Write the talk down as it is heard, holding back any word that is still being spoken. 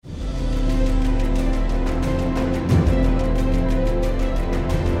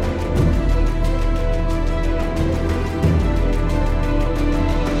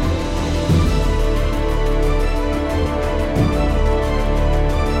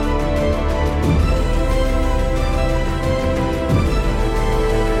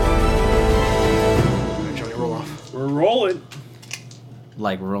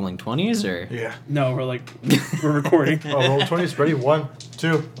like rolling 20s or? Yeah. No, we're recording. Oh, roll 20s. Ready? 1,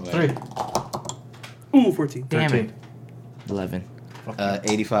 2, 3. Ooh, 14. Damn 13. it. 11.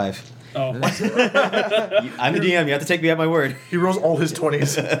 85. Oh. I'm the DM. You have to take me at my word. He rolls all his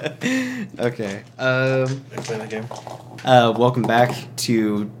 20s. Okay. Play that game. Welcome back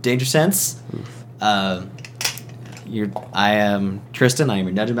to Danger Sense. I am Tristan. I am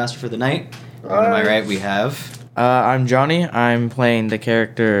your dungeon master for the night. On my right, we have. I'm Johnny. I'm playing the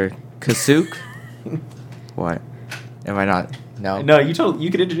character Kasuk. What? Am I not? No. No, you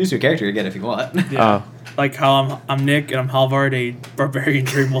could introduce your character again if you want. Yeah. Like how I'm Nick and I'm Halvard, a barbarian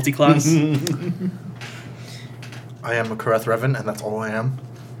trade multi-class. I am a Kareth Revan, and that's all I am.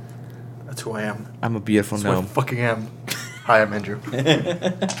 That's who I am. I'm a beautiful That's who I gnome. fucking am. Hi, I'm Andrew.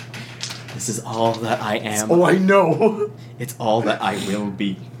 This is all that I am. Oh, I know. It's all that I will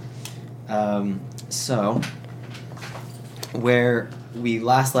be. So, where we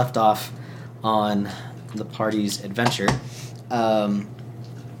last left off on the party's adventure,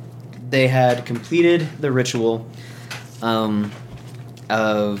 they had completed the ritual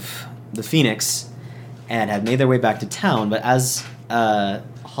of the Phoenix and had made their way back to town, but as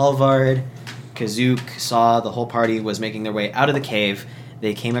Halvard, Kazook saw the whole party was making their way out of the cave,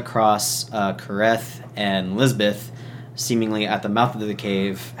 they came across Kareth and Lisbeth seemingly at the mouth of the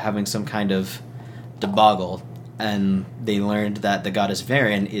cave having some kind of debacle, and they learned that the goddess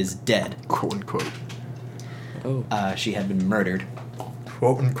Varian is dead. Quote unquote. Oh. She had been murdered.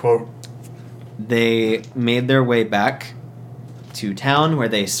 Quote unquote. They made their way back to town where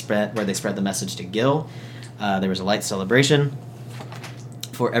they spread the message to Gil. There was a light celebration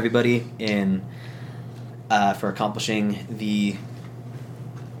for everybody for accomplishing the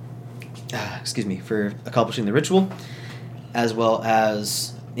ritual, as well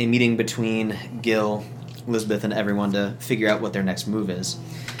as a meeting between Gil, Lisbeth, and everyone to figure out what their next move is.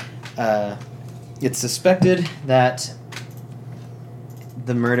 It's suspected that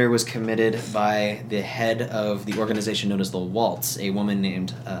the murder was committed by the head of the organization known as the Waltz, a woman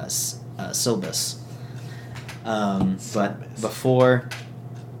named Sylvis. But before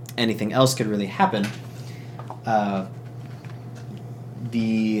anything else could really happen,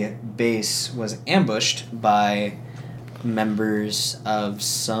 the base was ambushed by members of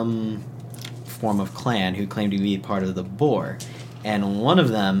some form of clan who claimed to be part of the Boar. And one of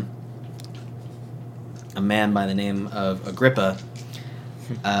them, a man by the name of Agrippa,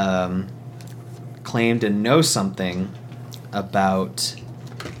 claimed to know something about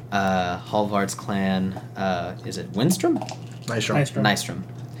Halvard's clan. Is it Winstrom? Nystrom.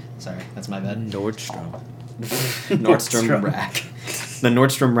 Sorry, that's my bad. Nordstrom. Nordstrom Rack. The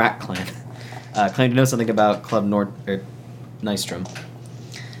Nordstrom Rack clan. Claimed to know something about Club Nystrom.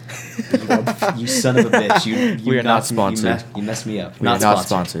 You son of a bitch. You We are not sponsored. You messed me up. We are not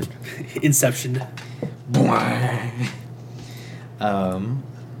sponsored. Inception. And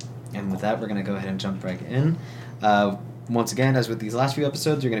with that, we're going to go ahead and jump right in. Once again, as with these last few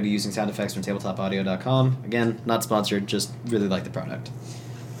episodes, you're going to be using sound effects from tabletopaudio.com. Again, not sponsored, just really like the product.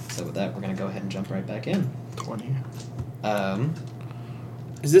 So with that, we're going to go ahead and jump right back in. 20.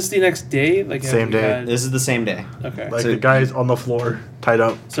 Is this the next day? Like Same day. This is the same day. Okay. Like So- the guy's on the floor, tied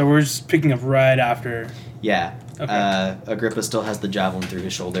up. So we're just picking up right after. Yeah. Okay. Agrippa still has the javelin through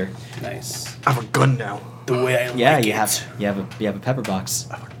his shoulder. Nice. I have a gun now. The way I Yeah, like you it. have a pepper box.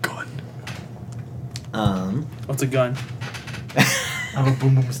 I have a gun. What's a gun? I have a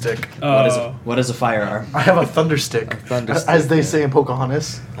boom boom stick. What is a firearm? I have a thunder stick. As they say in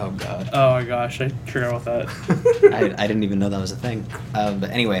Pocahontas. Oh god. Oh my gosh, I forgot about that. I didn't even know that was a thing. But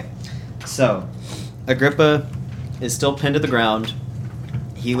anyway, so Agrippa is still pinned to the ground.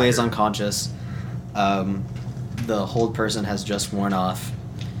 He lays unconscious. The hold person has just worn off.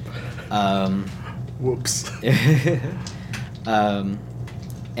 Whoops.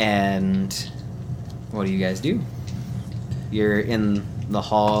 And what do you guys do? You're in the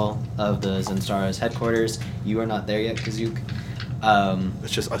hall of the Zenstara's headquarters. You are not there yet, Kazook.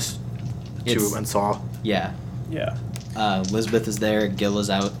 It's just us It's- two and Saw. Yeah. Yeah. Lisbeth is there. Gil is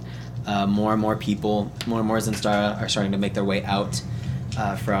out. More and more people, more and more Zenstara are starting to make their way out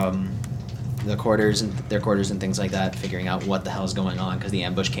from their quarters and things like that, figuring out what the hell is going on because the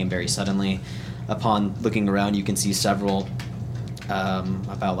ambush came very suddenly. Upon looking around, you can see several,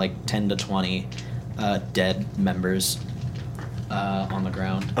 about like 10 to 20 dead members on the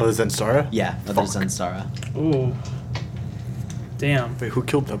ground. Oh, the Zensara? Yeah, other Zenstara. Ooh. Damn. Wait, who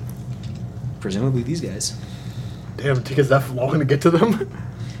killed them? Presumably these guys. Damn, it took us that long to get to them?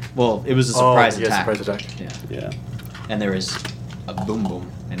 Well, it was a surprise yeah, attack. surprise attack. Yeah. Yeah. And there was a boom boom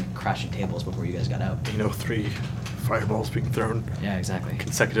and crashing tables before you guys got out. You know, 3 fireballs being thrown Yeah, exactly.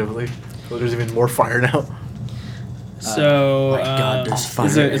 consecutively. So there's even more fire now. So, my God, there's fire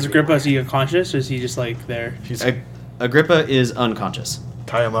is Agrippa, is he unconscious or is he just like there? He's Agrippa is unconscious.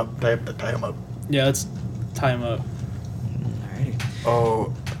 tie him up. Tie him up. Yeah, let's tie him up. Alrighty.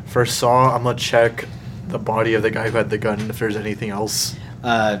 Oh, first saw. I'm gonna check the body of the guy who had the gun. If there's anything else.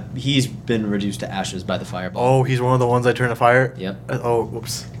 He's been reduced to ashes by the fireball. Oh, he's one of the ones I turned to fire. Yep. Oh,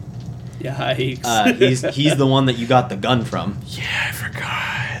 whoops. Yikes. He's the one that you got the gun from. Yeah, I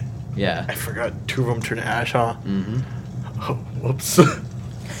forgot. Yeah. I forgot 2 of them turned to ash, huh? Mm-hmm. Oh, whoops.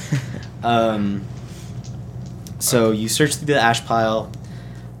 So you search through the ash pile.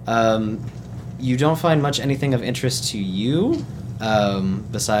 You don't find much anything of interest to you,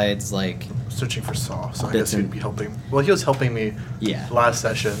 besides like. Searching for Saw, so I Bits guess he'd and- be helping. Well, he was helping me Yeah. last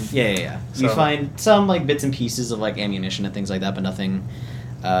session. Yeah. You So- find some like bits and pieces of like ammunition and things like that, but nothing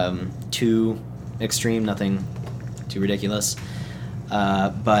too extreme, nothing too ridiculous.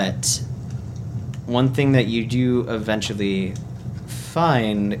 But one thing that you do eventually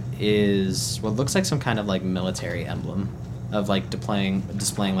find is what looks like some kind of like military emblem of like displaying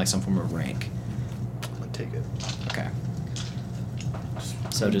like some form of rank. I'm gonna take it. Okay.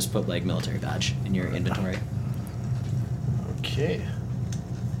 So just put like military badge in your inventory. Okay.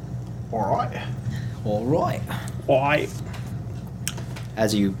 Alright. All right. Why?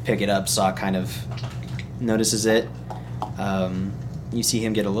 As you pick it up, Saw kind of notices it. You see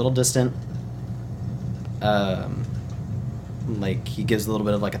him get a little distant. Like he gives a little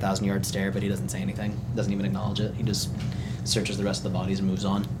bit of like 1,000-yard stare, but he doesn't say anything. Doesn't even acknowledge it. He just searches the rest of the bodies and moves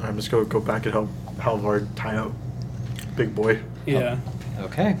on. I'm just gonna go back and help Halvard tie up Big Boy. Yeah.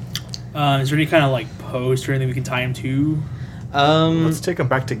 Okay. Is there any kind of like post or anything we can tie him to? Let's take him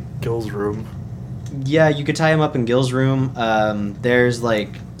back to Gil's room. Yeah, you could tie him up in Gil's room. There's like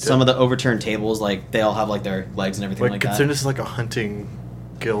some of the overturned tables, like they all have like their legs and everything like considering that. this is like a hunting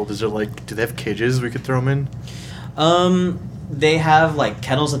guild, is there like, do they have cages we could throw him in? They have like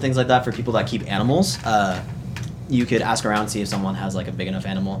kennels and things like that for people that keep animals. You could ask around, see if someone has like a big enough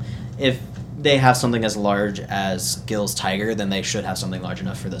animal. If they have something as large as Gil's tiger, then they should have something large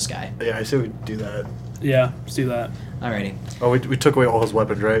enough for this guy. Yeah, I say we do that. Yeah, let's do that. Alrighty. Oh, we took away all his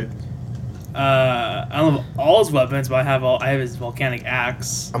weapons, right? I don't have all his weapons, but I have his volcanic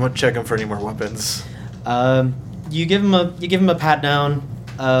axe. I'm gonna check him for any more weapons. You give him a pat down.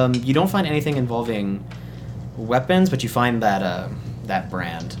 You don't find anything involving weapons, but you find that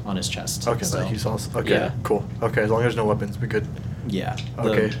brand on his chest. Okay, so, he's also okay. yeah. Cool. Okay, as long as there's no weapons, we good. Yeah. The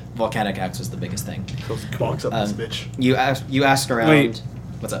Okay. volcanic axe was the biggest thing. So let's box up this Um, bitch. You ask around. Wait.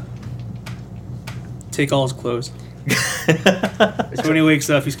 What's up? Take all his clothes. So when he wakes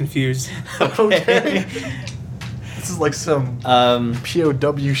up, he's confused. Okay. This is like some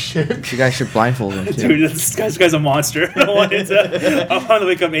POW shit. You guys should blindfold him too. Dude, this guy's a monster. I want to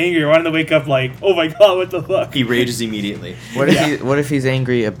wake up angry. I want him to wake up like, oh my god, what the fuck? He rages immediately. What if he's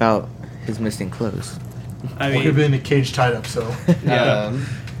angry about his missing clothes? I Well, he'd mean, been in a cage tied up, so. Yeah.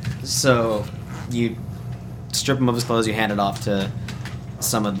 So you strip him of his clothes. You hand it off to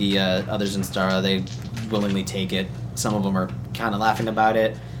some of the others in Stara. They willingly take it. Some of them are kind of laughing about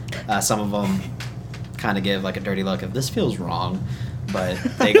it. Some of them kind of give like a dirty look of this feels wrong, but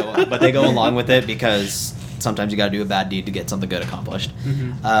they go along with it because sometimes you got to do a bad deed to get something good accomplished.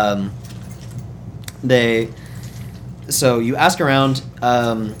 Mhm. So you ask around.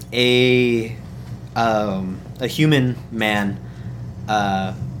 A human man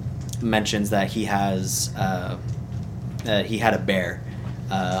mentions that he has he had a bear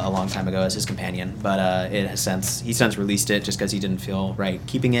a long time ago as his companion, but it has since released it just because he didn't feel right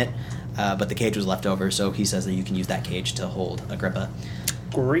keeping it. But the cage was left over, so he says that you can use that cage to hold Agrippa.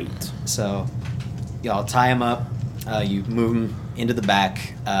 great. So y'all tie him up. You move him into the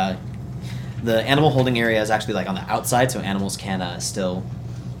back. The animal holding area is actually like on the outside, so animals can still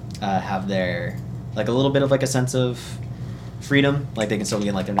have their like a little bit of like a sense of freedom. Like they can still be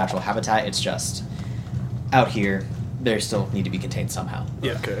in like their natural habitat. It's just out here, they still need to be contained somehow.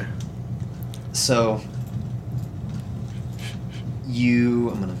 Yeah. Okay. So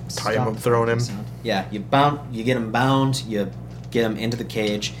I'm gonna Tie him stop up, throwing him. the sound. Yeah, you get him bound. You get him into the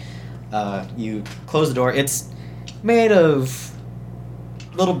cage. You close the door. It's made of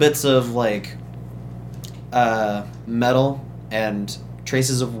little bits of like metal and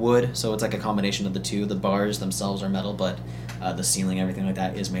traces of wood, so it's like a combination of the two. The bars themselves are metal, but the ceiling, everything like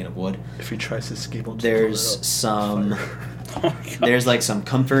that, is made of wood. If he tries to escape, I'll just There's blow it up. some Fire. Oh my God. There's like some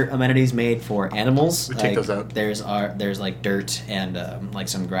comfort amenities made for animals. We like, take those out. There's like dirt and like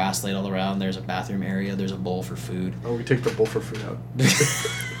some grass laid all around. There's a bathroom area. There's a bowl for food. Oh, we take the bowl for food out.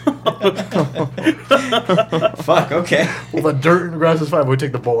 Fuck. Okay. Well, the dirt and grass is fine, but we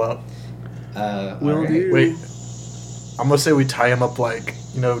take the bowl out. Will alright. do. Wait. I'm gonna say we tie him up like,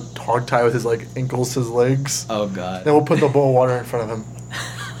 hog tie with his like ankles to his legs. Oh god. Then we'll put the bowl of water in front of him.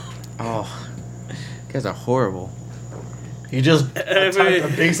 Oh, you guys are horrible. He just attacked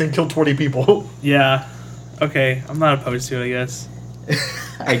a base and killed 20 people. Yeah. Okay, I'm not opposed to it, I guess.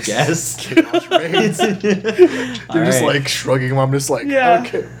 I guess. Chaos reigns. You're just like shrugging him. I'm just like, Yeah.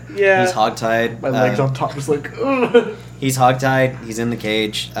 okay. Yeah. He's hogtied. My legs on top, just like, ugh. He's hogtied. He's in the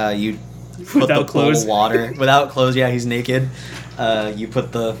cage. You put Without the bowl clothes. of water without clothes. Yeah, he's naked. You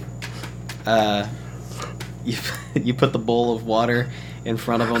put the you put the bowl of water in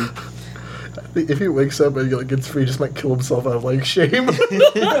front of him. If he wakes up and like gets free, he just might kill himself out of like shame.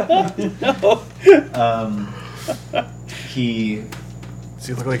 No. He Does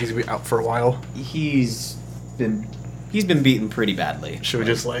he look like he's gonna be out for a while? he's been beaten pretty badly. Should we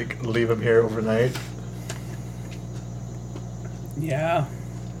just like leave him here overnight? Yeah.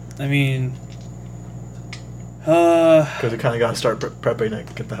 I mean, Because we kind of gotta start prepping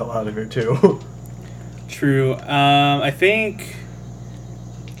to get the hell out of here too. true. I think.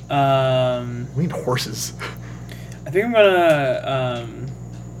 We need horses. I think I'm gonna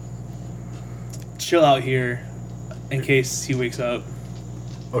chill out here in case he wakes up.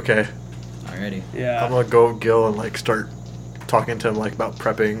 Okay, Alrighty. Yeah. I'm gonna go Gil and like start talking to him like about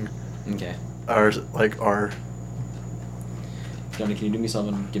prepping Okay. our Johnny, can you do me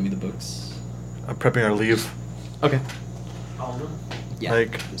something? Give me the books. prepping our leave. Okay. Yeah.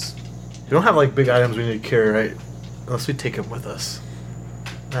 Like- just- We don't have like big items we need to carry, right? Unless we take him with us.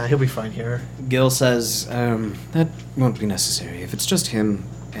 Nah, he'll be fine here. Gil says, that won't be necessary. If it's just him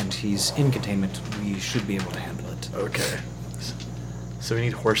and he's in containment, we should be able to handle it. Okay. So we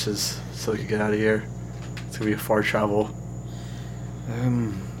need horses so we can get out of here. It's gonna be a far travel.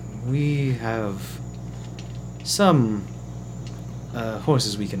 We have some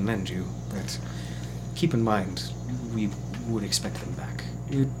horses we can lend you, but keep in mind, we would expect them back.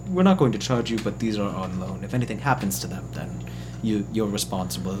 We're not going to charge you, but these are on loan. If anything happens to them, then your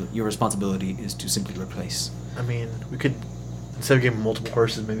responsibility is to simply replace. I mean, we could, instead of getting multiple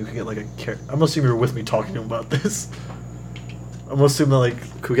horses, maybe we could get like a I'm assuming you're with me talking to him about this. I'm assuming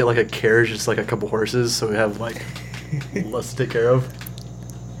like, could we get like a carriage, just like a couple horses, so we have like less to take care of?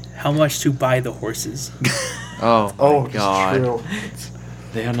 How much to buy the horses? Oh, Oh, my God. true.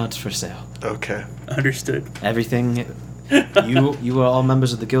 They are not for sale. Okay. Understood. Everything, you are all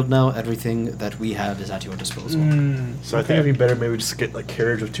members of the guild now. Everything that we have is at your disposal. So I think it'd be better maybe just get like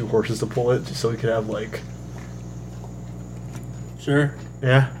carriage with 2 horses to pull it, just so we could have like, Sure.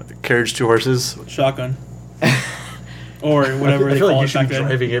 yeah, carriage 2 horses. Shotgun. Or whatever I they feel call like you it should back be then.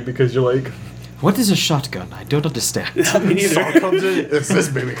 driving it because you're like, What is a shotgun? I don't understand. Me neither. Saw comes in, it's this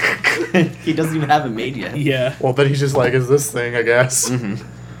baby. He doesn't even have it made yet. Yeah. Well, then he's just like, is this thing, I guess.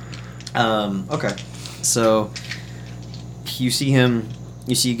 Okay. So you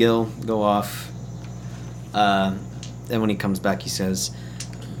see Gil go off. And when he comes back, he says,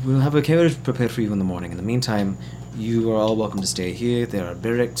 "We'll have a carriage prepared for you in the morning. In the meantime, you are all welcome to stay here. There are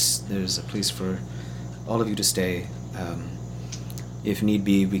barracks. There's a place for all of you to stay. If need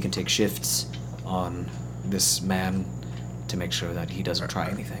be, we can take shifts on this man to make sure that he doesn't try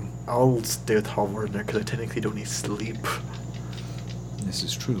anything." I'll stay with Halvard there because I technically don't need sleep. This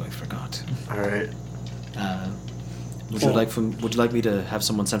is true. I forgot. Alright. Would you like me to have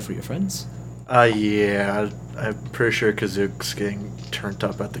someone sent for your friends? Yeah, I'm pretty sure Kazook's getting turned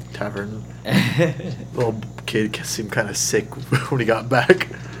up at the tavern. Little kid seemed kind of sick when he got back.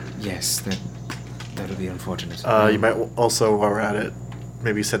 Yes, that would be unfortunate. You might also, while we're at it,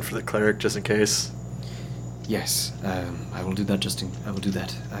 maybe send for the cleric just in case. Yes, I will do that. I will do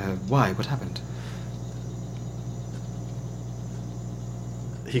that. Why? What happened?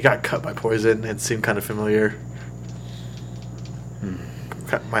 He got cut by poison. It seemed kind of familiar.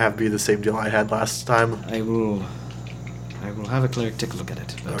 Might have to be the same deal I had last time. I will have a cleric take a look at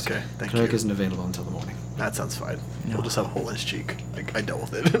it. But Okay, thank cleric you. isn't available until the morning. That sounds fine. He'll just have a hole in his cheek. I dealt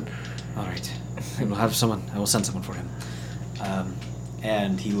with it. All right. I will send someone for him.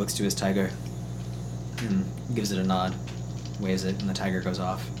 And he looks to his tiger and gives it a nod, waves it, and the tiger goes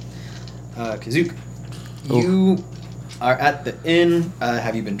off. Kazook, you are at the inn.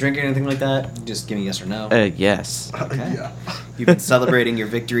 Have you been drinking anything like that? Just give me yes or no. Yes. Okay. Yeah. You've been celebrating your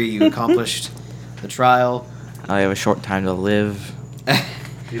victory. You accomplished the trial. I have a short time to live.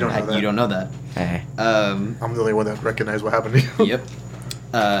 You don't know that. You don't know that. Hey. I'm the only one that recognized what happened to you.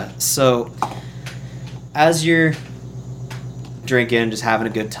 Yep. So, as you're drinking, just having a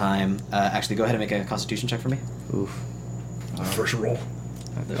good time, actually, go ahead and make a Constitution check for me. Oof. The first roll.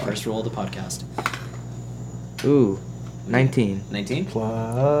 The first roll of the podcast. Ooh. 19. 19?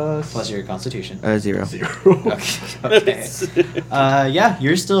 Plus Plus your Constitution. 0. 0. Okay. Yeah,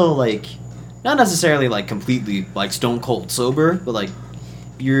 you're still, like, not necessarily, like, completely, like, stone cold sober, but, like,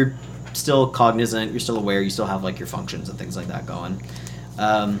 you're still cognizant, you're still aware, you still have, like, your functions and things like that going.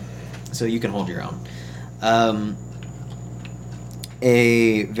 So you can hold your own.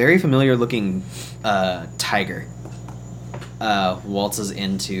 A very familiar looking tiger waltzes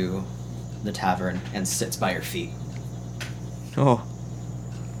into the tavern and sits by your feet. Oh.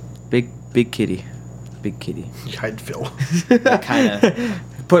 Big kitty. Big kitty. You hide Phil. Kinda.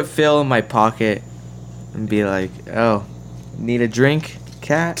 Put Phil in my pocket and be like, oh, need a drink,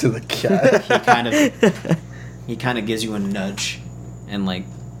 cat? To the cat. He kind of gives you a nudge and, like,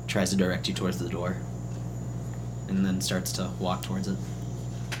 tries to direct you towards the door. And then starts to walk towards it.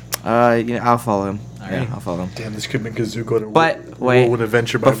 I'll follow him. Alright. I'll follow him. Damn, this could make Kazuko to But wait, an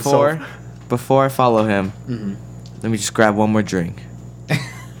adventure by himself. before I follow him, Mm-hmm. let me just grab one more drink.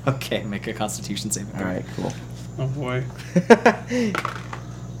 Okay, make a Constitution saving throw. All right, cool. Oh boy.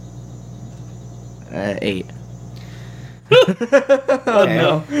 8. Oh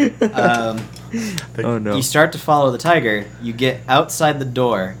no. Oh no. You start to follow the tiger. You get outside the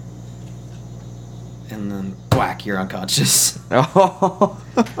door, and then whack, you're unconscious. Oh.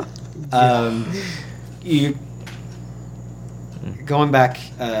 You going back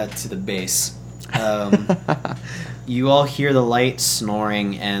to the base. You all hear the light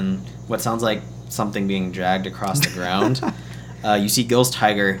snoring and what sounds like something being dragged across the ground. You see Gil's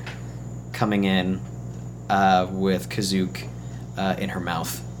tiger coming in with Kazook in her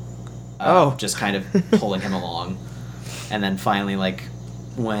mouth. Oh. Just kind of pulling him along. And then finally, like,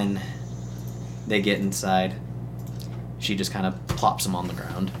 when they get inside, she just kind of plops him on the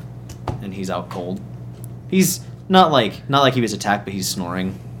ground. And he's out cold. He's not like he was attacked, but he's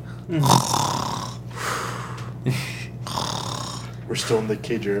snoring. We're still in the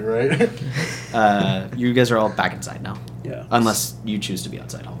cage area, right? You guys are all back inside now. Yeah. Unless you choose to be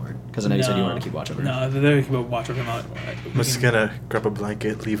outside, Hallward. Because I know you said you wanted to keep watch over him. No, they're keep watch over him. I'm just gonna grab a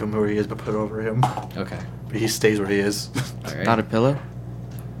blanket, leave him where he is, but put it over him. Okay. But he stays where he is. Alright. Not a pillow?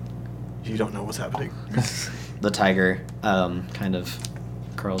 You don't know what's happening. The tiger kind of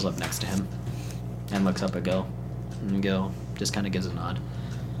curls up next to him and looks up at Gil. And Gil just kind of gives a nod.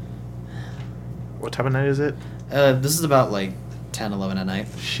 What time of night is it? This is about like 10, 11 at night.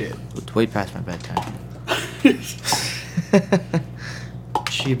 Shit. It's way past my bedtime.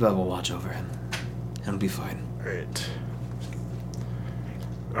 Sheba will watch over him. He'll be fine.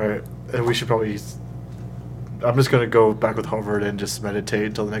 Alright, and we should probably... I'm just gonna go back with Harvard and just meditate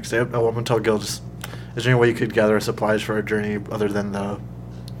until the next day. Oh, I'm gonna tell Gil just... Is there any way you could gather supplies for our journey other than the...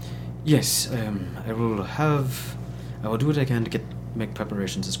 Yes, I will do what I can to make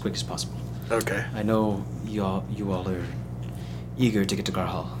preparations as quick as possible. Okay. I know you all are eager to get to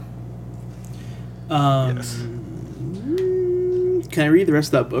Garhal. Yes. Can I read the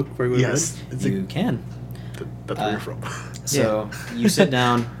rest of that book before I go to Yes. bed? It's You can. that's where you're from. So you sit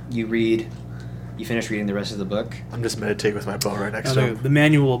down, you read, you finish reading the rest of the book. I'm just meditating with my bow right next Oh, to the, him. the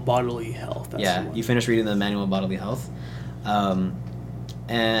Manual of Bodily Health. That's the Yeah, one. you finish reading the Manual of Bodily Health.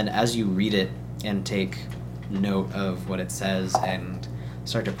 And as you read it and take note of what it says and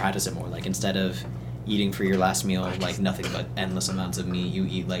start to practice it more, like instead of eating for your last meal like nothing but endless amounts of meat, you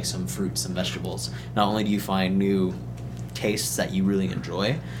eat like some fruits and vegetables. Not only do you find new tastes that you really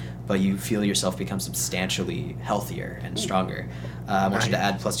enjoy, but you feel yourself become substantially healthier and stronger. I want you to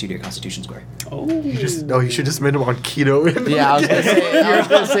add +2 to your Constitution score. Oh. You should just made him on keto. Yeah, I was gonna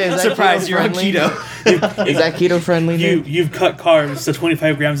say. Is that Surprise, keto you're on friendly? keto. Is that keto friendly? Nick? You've cut carbs to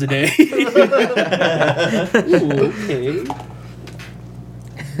 25 grams a day. Ooh, okay.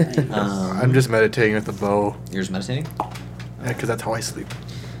 I'm just meditating with the bow. You're just meditating? Because that's how I sleep.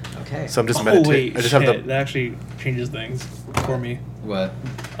 Okay. So I'm just Oh meditating. wait, I just shit. have the... That actually changes things for me. What?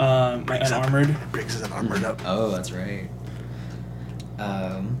 My unarmored. Briggs isn't armored up. Oh, that's right.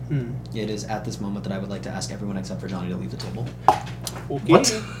 Hmm. It is at this moment that I would like to ask everyone except for Johnny to leave the table. Okay.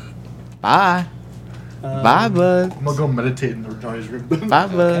 What? Bye. Bye, bud. I'm gonna go meditate in Johnny's room. Bye,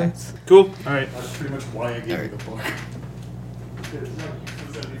 bud. Cool. All right. That's pretty much why I gave you the book.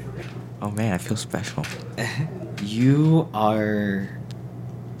 Oh man, I feel special.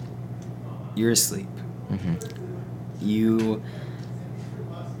 You're asleep. Mm-hmm. You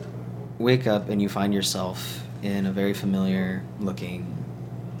wake up and you find yourself in a very familiar looking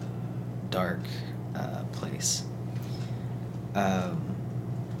dark place.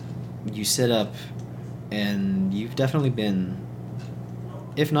 You sit up, and you've definitely been,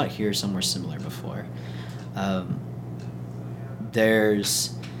 if not here, somewhere similar before.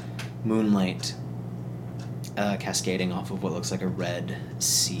 There's moonlight cascading off of what looks like a red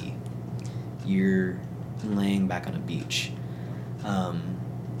sea. You're laying back on a beach.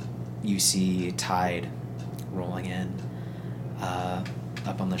 You see tide rolling in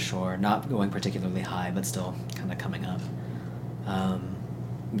up on the shore, not going particularly high, but still kind of coming up.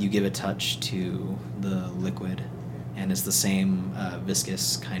 You give a touch to the liquid, and it's the same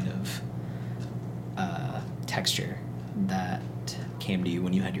viscous kind of texture that came to you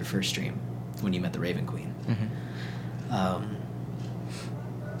when you had your first dream, when you met the Raven Queen. Mm-hmm.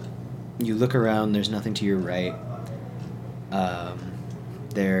 You look around, there's nothing to your right.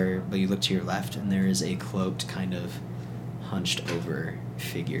 But you look to your left, and there is a cloaked, kind of hunched over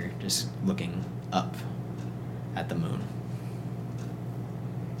figure just looking up at the moon.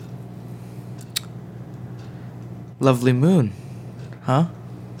 Lovely moon, huh?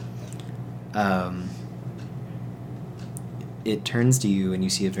 It turns to you, and you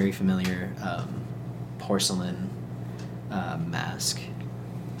see a very familiar porcelain mask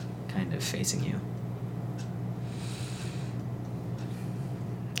kind of facing you.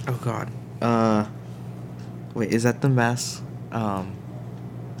 Oh God. Wait, is that the mask? Of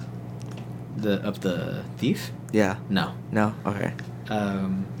the thief? Yeah. No. No. Okay.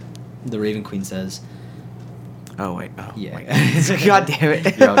 The Raven Queen says, Oh wait. Oh yeah. my God. God damn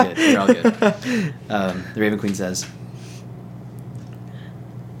it. You're all good. You're all good. The Raven Queen says,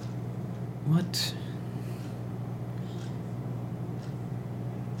 "What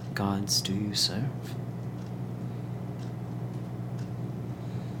gods do you serve?"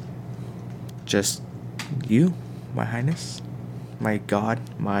 Just you, my highness, my god,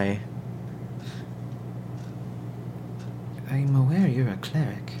 my... I'm aware you're a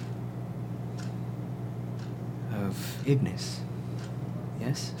cleric of Ignis.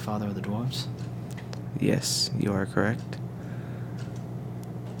 Yes, father of the dwarves. Yes, you are correct.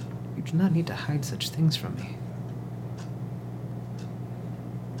 You do not need to hide such things from me.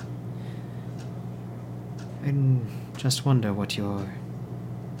 I just wonder what your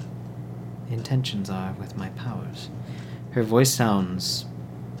intentions are with my powers. Her voice sounds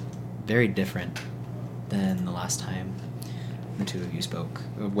very different than the last time the two of you spoke.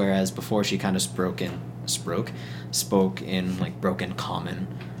 Whereas before she kind of spoke in like broken common.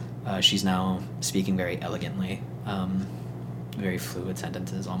 She's now speaking very elegantly, very fluid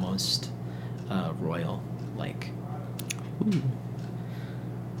sentences, almost royal like.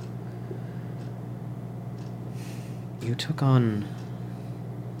 You took on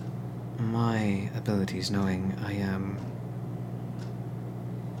my abilities knowing I am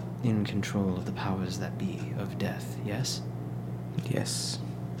in control of the powers that be of death, yes? Yes.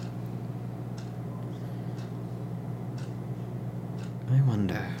 I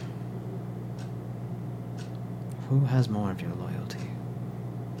wonder, who has more of your loyalty?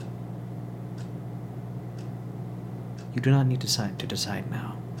 You do not need to decide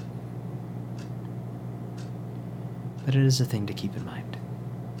now. But it is a thing to keep in mind.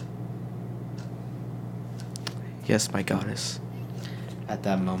 Yes, my goddess. At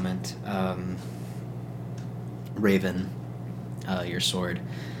that moment, Raven, your sword,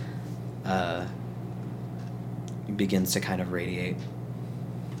 begins to kind of radiate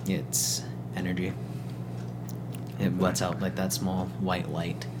its energy. It lets out like that small white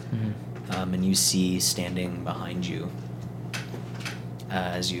light. Mm-hmm. And you see standing behind you,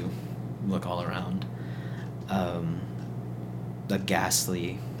 as you look all around, a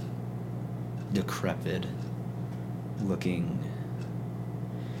ghastly, decrepit looking,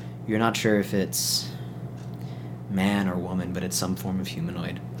 you're not sure if it's man or woman, but it's some form of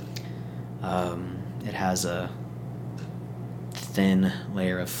humanoid. It has a thin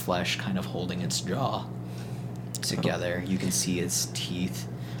layer of flesh kind of holding its jaw together. You can see its teeth.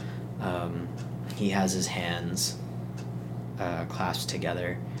 He has his hands clasped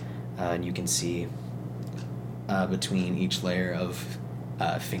together, and you can see between each layer of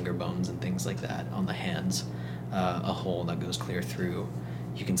finger bones and things like that on the hands, a hole that goes clear through.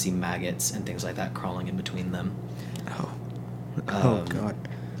 You can see maggots and things like that crawling in between them. Oh God.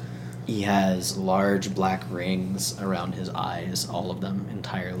 He has large black rings around his eyes, all of them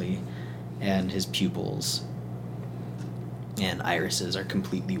entirely, and his pupils and irises are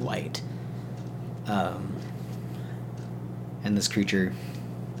completely white. And this creature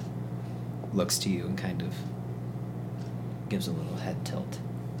looks to you and kind of gives a little head tilt.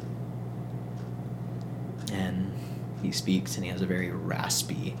 And he speaks, and he has a very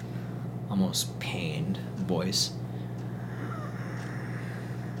raspy, almost pained voice.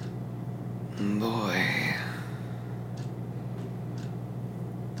 Boy.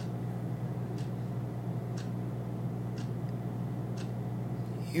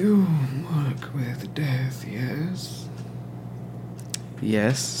 You work with death, yes?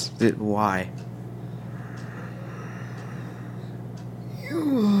 Yes. Why?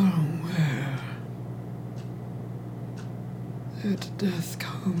 You are aware that death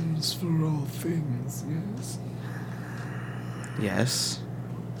comes for all things, yes? Yes.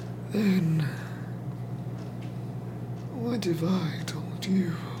 Then, what if I told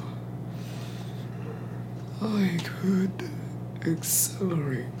you I could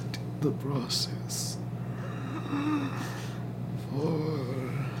accelerate the process for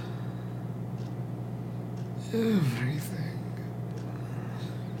everything?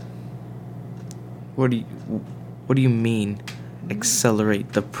 What do you mean?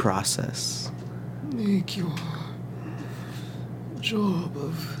 Accelerate the process. Make your job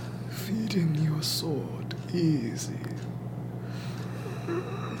of feeding your sword easy.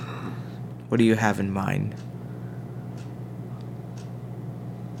 What do you have in mind?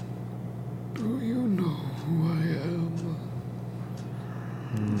 Do you know who I am?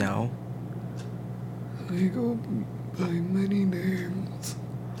 No. I go by many names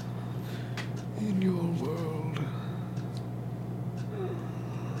in your world.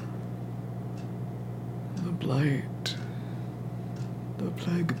 The Blight, the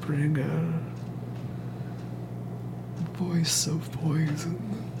Plague Bringer, Voice of Poison.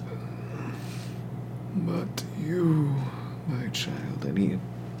 But you, my child, And he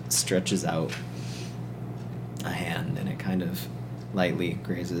stretches out a hand, and it kind of lightly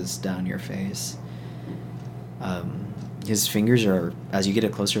grazes down your face. His fingers are, as you get a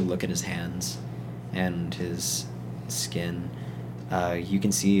closer look at his hands and his skin, you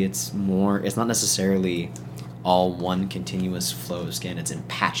can see it's not necessarily all one continuous flow of skin, it's in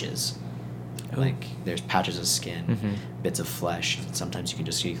patches. Oh. Like, there's patches of skin, Mhm. bits of flesh. Sometimes you can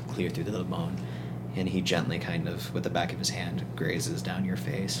just see clear through the bone. And he gently kind of, with the back of his hand, grazes down your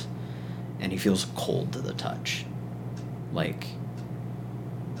face. And he feels cold to the touch. Like,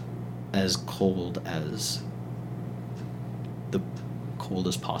 as cold as the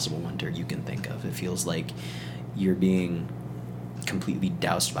coldest possible winter you can think of. It feels like you're being completely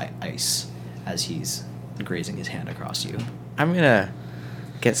doused by ice as he's grazing his hand across you. I'm gonna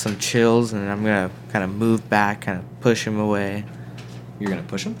get some chills, and I'm gonna kind of move back, kind of push him away, You're gonna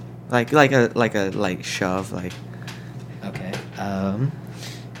push him? like a shove, like. Okay.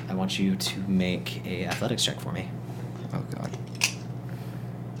 I want you to make a athletics check for me. Oh God.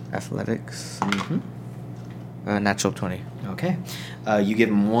 Athletics. Mm-hmm. Natural 20. Okay. You give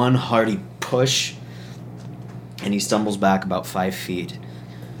him one hearty push, and he stumbles back about 5 feet.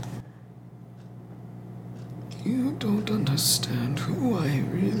 You don't understand who I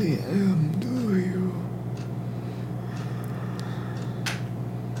really am, do you?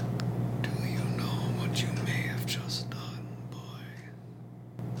 Do you know what you may have just done, boy?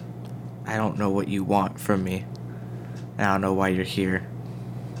 I don't know what you want from me. And I don't know why you're here.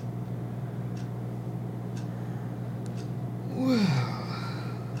 Well,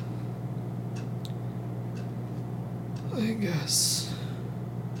 I guess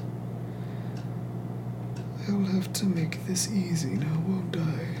I'll have to make this easy now, won't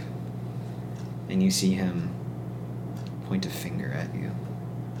I? And you see him point a finger at you.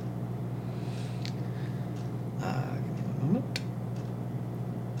 Give me one moment.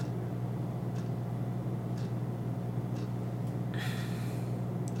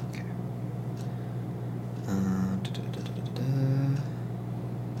 Okay.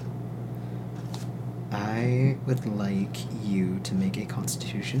 I would like you to make a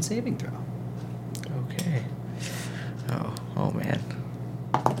Constitution saving throw. Okay. Oh man.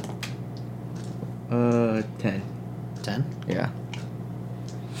 10. 10? Yeah.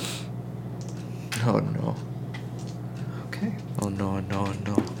 Oh no. Okay. Oh no.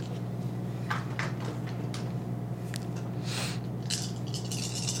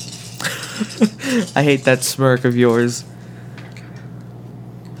 I hate that smirk of yours.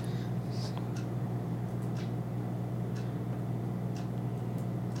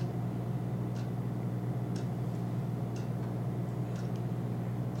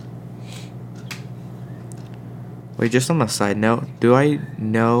 Wait, just on a side note, do I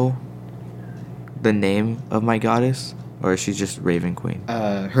know the name of my goddess? Or is she just Raven Queen?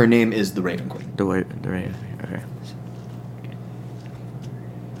 Her name is the Raven Queen. The Raven Queen, okay.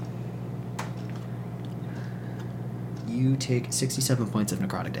 You take 67 points of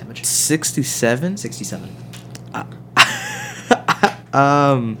necrotic damage. 67? 67.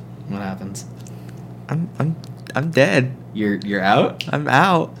 What happens? I'm dead. You're out? I'm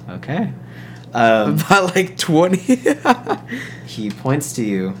out. Okay. About like 20. He points to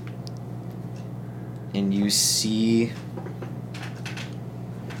you, and you see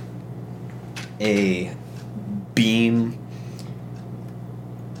a beam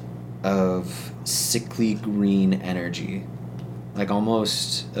of sickly green energy, like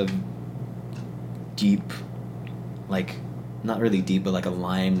almost a deep, like not really deep, but like a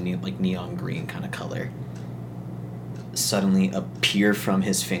lime, like neon green kind of color, suddenly appear from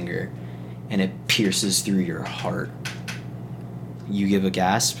his finger, and it pierces through your heart. You give a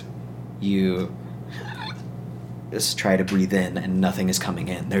gasp. You just try to breathe in, and nothing is coming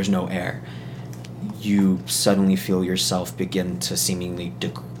in. There's no air. You suddenly feel yourself begin to seemingly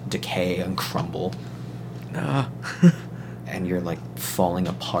decay and crumble. And you're like falling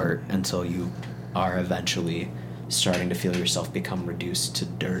apart until you are eventually starting to feel yourself become reduced to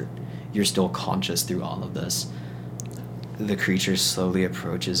dirt. You're still conscious through all of this. The creature slowly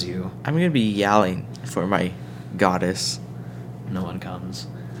approaches you. I'm gonna be yelling for my goddess. No one comes.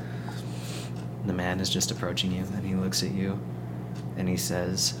 The man is just approaching you, and he looks at you, and he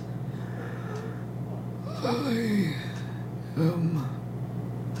says, I am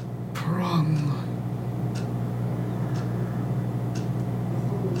Prong,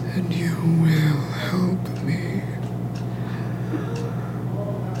 and you will help me.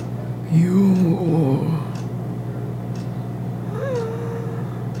 You or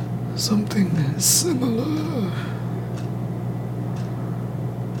something similar.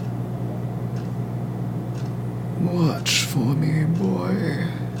 Watch for me, boy.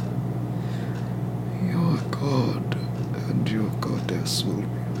 Your god and your goddess will be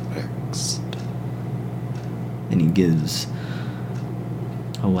next. and he gives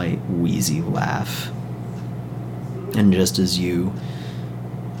a light, wheezy laugh. And just as you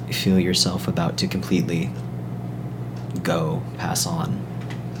feel yourself about to completely pass on,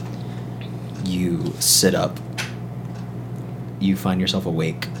 you sit up. You find yourself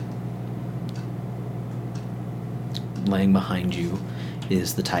awake. Laying behind you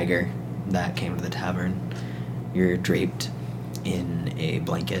is the tiger that came to the tavern. You're draped in a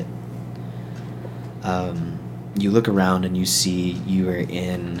blanket. You look around and you see you are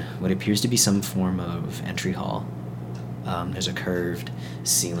in what appears to be some form of entry hall. There's a curved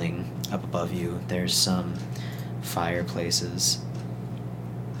ceiling up above you. There's some fireplaces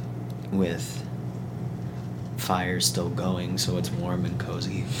with fires still going, so it's warm and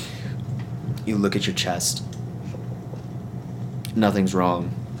cozy. You look at your chest. Nothing's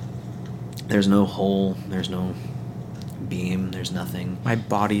wrong. There's no hole. There's no beam. There's nothing. My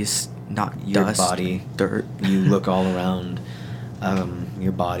body's not Your dust, body, dirt. You look all around.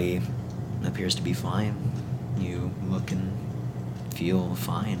 Your body appears to be fine. You look and feel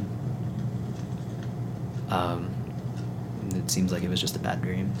fine. It seems like it was just a bad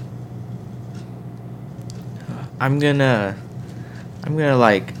dream. I'm gonna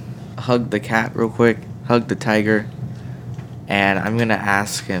like hug the cat real quick, hug the tiger, and I'm gonna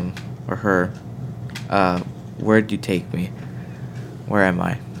ask him or her, where'd you take me? Where am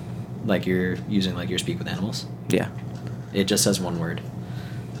I? Like you're using like your speak with animals. Yeah. It just says one word.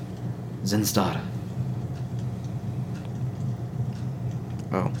 Zinstad.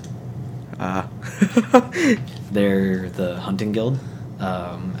 Oh. They're the hunting guild.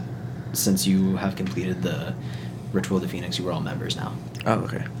 Since you have completed the ritual of the phoenix, you were all members now. Oh,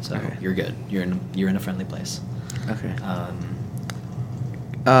 okay. So okay. you're good. You're in a friendly place. Okay.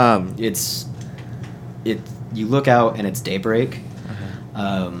 You look out and it's daybreak.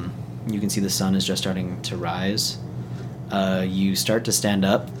 Uh-huh. You can see the sun is just starting to rise. You start to stand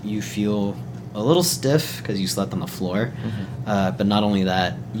up. You feel a little stiff because you slept on the floor. Mm-hmm. But not only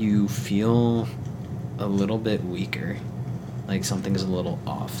that, you feel a little bit weaker. Like something is a little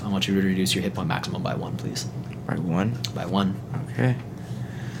off. I want you to reduce your hit point maximum by 1, please. By 1? By 1. Okay.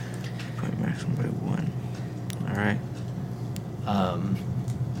 Point maximum by 1. Alright.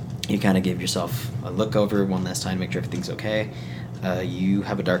 You kind of give yourself a look over one last time to make sure everything's okay. You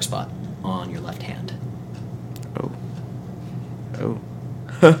have a dark spot on your left hand. Oh. Oh.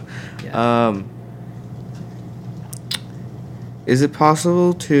 Yeah. Is it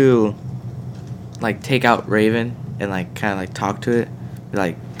possible to like take out Raven and like kind of like talk to it,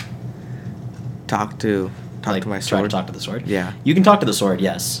 like talk to my Try sword? to talk to the sword? Yeah. You can talk to the sword,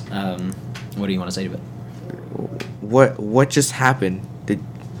 yes. What do you want to say to it? What just happened?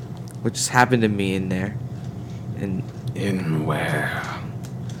 What just happened to me in there? In where?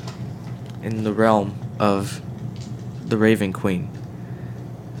 In the realm of the Raven Queen.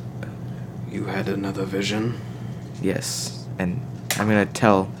 You had another vision? Yes, and I'm gonna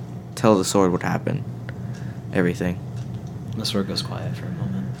tell tell the sword what happened. Everything. The sword goes quiet for a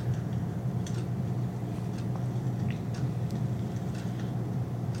moment.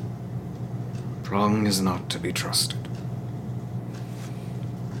 Prong is not to be trusted.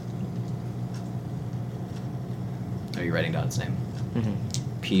 Are you writing down its name? Mm-hmm.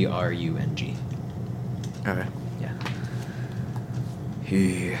 Prung. Okay. Yeah.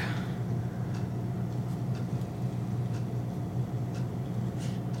 He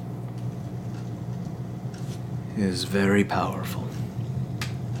is very powerful.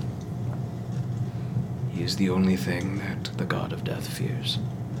 He is the only thing that the god of death fears.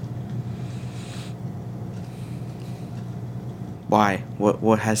 Why?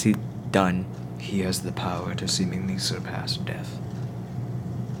 What has he done? He has the power to seemingly surpass death.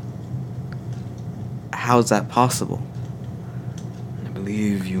 How's that possible? I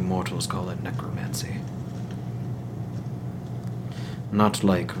believe you mortals call it necromancy. Not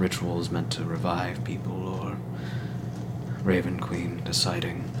like rituals meant to revive people or Raven Queen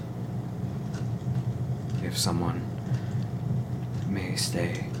deciding if someone may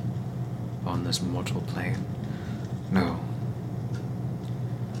stay on this mortal plane. No.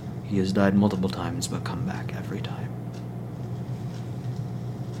 He has died multiple times but come back every time.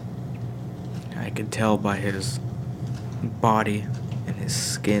 I could tell by his body and his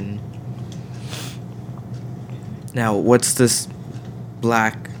skin. Now, what's this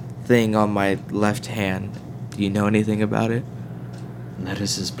black thing on my left hand? Do you know anything about it? And that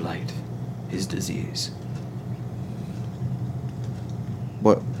is his blight, his disease.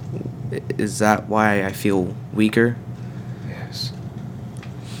 What is that? Why I feel weaker? Yes.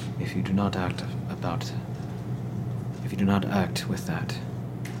 If you do not act with that,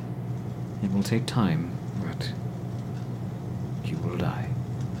 it will take time, but you will die.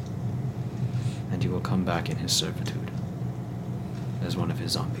 And you will come back in his servitude as one of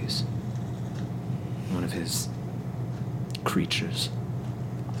his zombies. One of his creatures.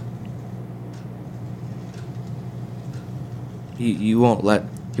 You won't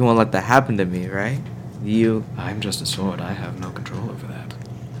let that happen to me, right? I'm just a sword. I have no control over that.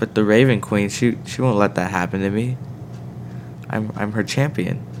 But the Raven Queen, she won't let that happen to me. I'm her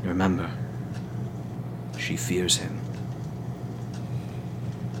champion. Remember, she fears him.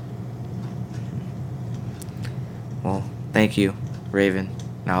 Well, thank you, Raven.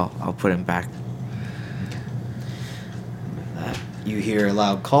 Now I'll put him back. You hear a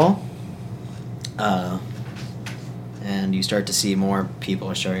loud call, and you start to see more people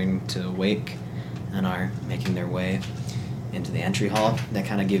are starting to awake and are making their way into the entry hall. That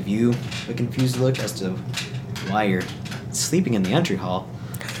kind of give you a confused look as to why you're sleeping in the entry hall.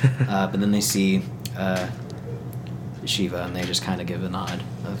 But then they see Shiva, and they just kind of give a nod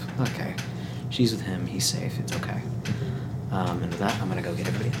of, okay, she's with him, he's safe, it's okay. And with that, I'm going to go get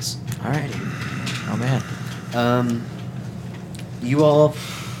everybody else. Alrighty. Oh man. You all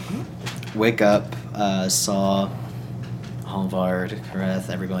wake up, saw Halvard, Kareth,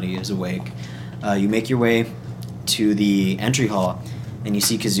 everybody is awake. You make your way to the entry hall, and you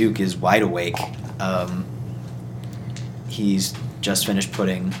see Kazook is wide awake. He's just finished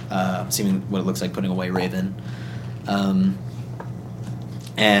seeming what it looks like putting away Raven.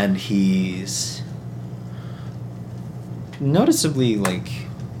 And he's noticeably, like,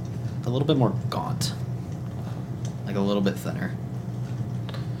 a little bit more gaunt. Like, a little bit thinner.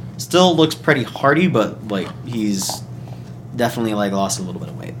 Still looks pretty hardy, but, like, he's definitely, like, lost a little bit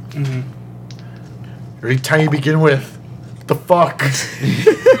of weight. Mm-hmm. You're really tiny to begin with. What the fuck?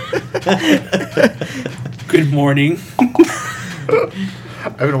 Good morning.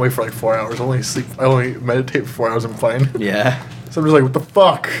 I've been awake for like 4 hours. I only meditate for 4 hours. I'm fine. Yeah. So I'm just like, what the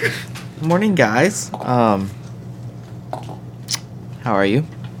fuck? Morning, guys. How are you?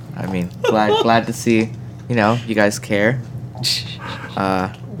 I mean, glad to see. You guys care.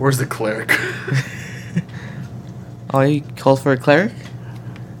 Where's the cleric? Oh, you called for a cleric?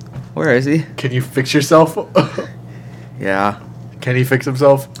 Where is he? Can you fix yourself? Yeah. Can he fix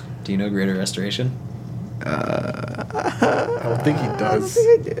himself? Do you know Greater Restoration? I don't think he does. I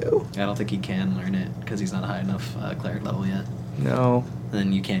don't think I do. I don't think he can learn it because he's not a high enough cleric level yet. No.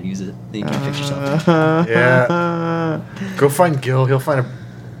 Then you can't use it. Then you can't fix yourself. Yeah. Go find Gil. He'll find a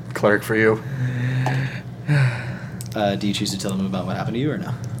cleric for you. Do you choose to tell him about what happened to you or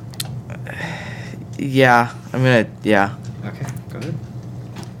no? Yeah. Yeah. Okay, go ahead.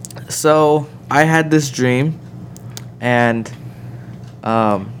 So, I had this dream, and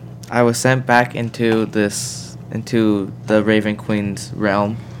I was sent back into the Raven Queen's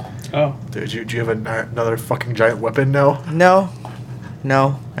realm. Oh. Do you have another fucking giant weapon now?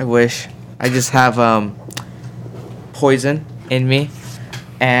 No, I wish. I just have poison in me,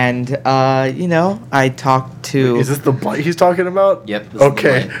 And you know, I talked to. Is this the blight he's talking about? Yep, this is the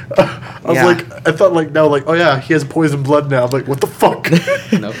Okay. I was Yeah. like, I thought like now, like, oh yeah, he has poison blood now. I'm like, what the fuck?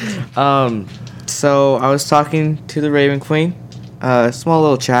 Nope. So I was talking to the Raven Queen. Small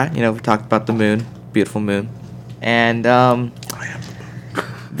little chat. You know, we talked about the moon, beautiful moon, and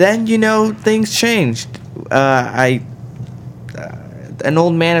then you know things changed. An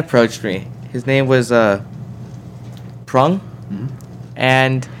old man approached me. His name was Prung, Mhm.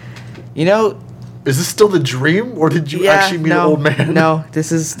 and you know, Is this still the dream, or did you yeah, actually meet no, an old man? No,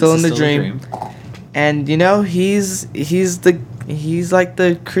 this is still This in is the dream. And you know, he's like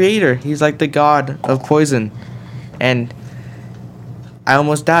the creator. He's like the god of poison. And I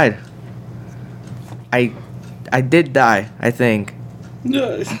almost died. I did die, I think.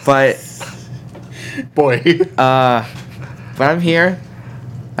 But Boy. but I'm here.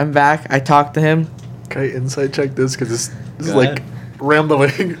 I'm back. I talked to him. Can I insight check this? Because this is Go like ahead.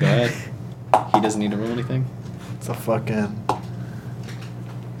 rambling. Go ahead. He doesn't need to roll anything. It's a fucking.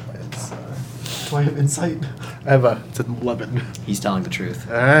 Do I have insight? I have a. It's an 11. He's telling the truth.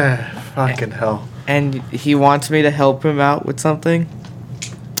 Fucking hell. And he wants me to help him out with something.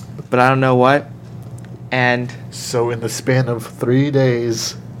 But I don't know what. And So in the span of 3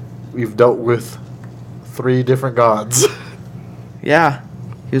 days, we've dealt with 3 different gods. yeah,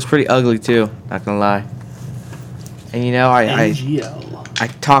 he was pretty ugly too, not gonna lie. And you know, I NGL. I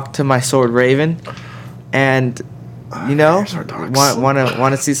talked to my sword Raven, and you know, Here's our dogs.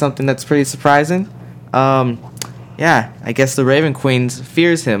 want to see something that's pretty surprising. Yeah, I guess the Raven Queen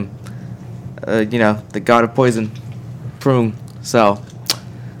fears him. You know, the god of poison, Prung. So,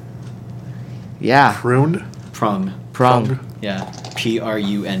 yeah, Pruned? Prung. Prung. Yeah.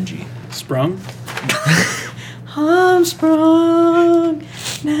 Prung. Sprung. I'm sprung.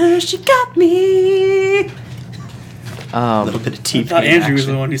 Now she got me. A little bit of I T-Pain thought Andrew was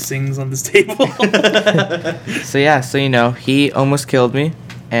the action. one who sings on this table. So yeah, so you know, he almost killed me,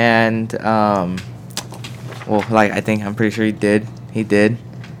 and well, like I'm pretty sure he did. He did,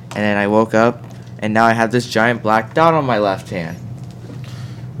 and then I woke up, and now I have this giant black dot on my left hand.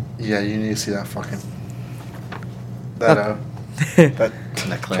 Yeah, you need to see that fucking. Oh. That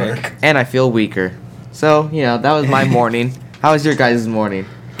That cleric. And I feel weaker. So you know, that was my morning. How was your guys' morning?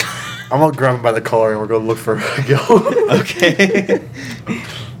 I'm gonna grab him by the collar and we're gonna look for Gil. Okay.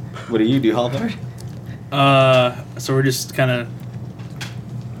 What do you do, Halvard? So we're just kind of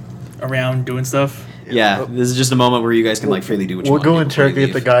around doing stuff. Yeah, this is just a moment where you guys can like freely do what you We'll want. go to do before you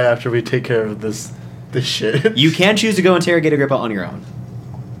interrogate the leave. guy after we take care of this shit. You can choose to go interrogate Agrippa on your own,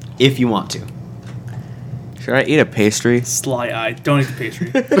 if you want to. Should I eat a pastry? Sly eye. Don't eat the pastry.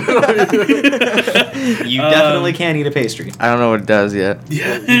 You definitely can eat a pastry. I don't know what it does yet.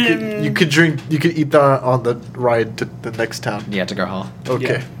 You could drink. You could eat that on the ride to the next town. Yeah, to Garhal.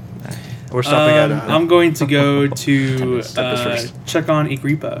 Okay. Yeah. We're stopping at. I'm going to go to Tempest first. check on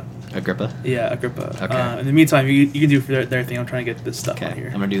Agrippa. Agrippa. Yeah, Agrippa. Okay. In the meantime, you can do for their thing. I'm trying to get this stuff Okay, on I'm here.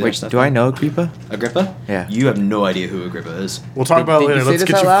 gonna do their Wait, stuff. do I know Agrippa? Agrippa? Yeah. You have no idea who Agrippa is. We'll talk about it Did later. you Let's say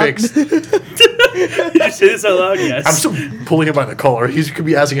get this you out loud? fixed. Did you say this out loud? Yes. I'm still pulling him by the collar. He could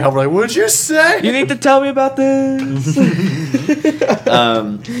be asking how we're like, what'd you say? You need to tell me about this.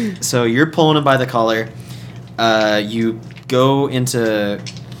 So you're pulling him by the collar. You go into.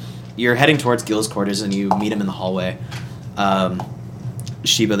 You're heading towards Gil's quarters, and you meet him in the hallway.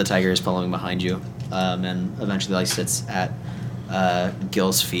 Sheba the tiger is following behind you, and eventually like sits at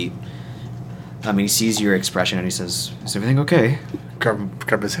Gil's feet. He sees your expression and he says, "Is everything okay?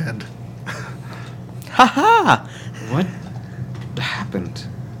 Grab his hand. Haha. What happened,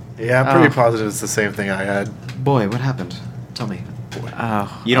 Yeah, I'm pretty Oh. positive it's the same thing I had. boy? What happened? Tell me."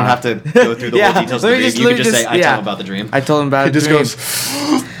 Oh, You don't have to go through the yeah, whole details of let the me dream. just- You let can me just say, just- "I yeah. tell him about the dream." I told him about He it. just goes.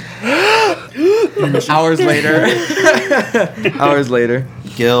 Hours later. Hours later.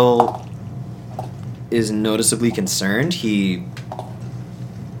 Gil is noticeably concerned. He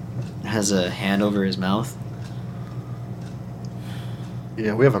has a hand over his mouth.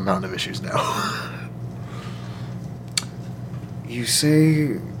 Yeah, we have a mountain of issues now. You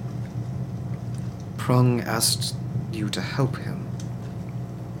say Prung asked you to help him.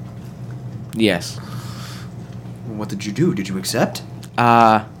 Yes. What did you do? Did you accept?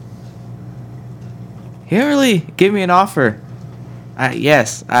 He didn't really give me an offer.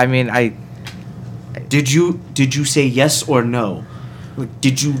 Yes. I mean, Did you say yes or no? Like,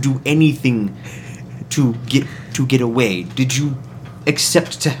 did you do anything to get away? Did you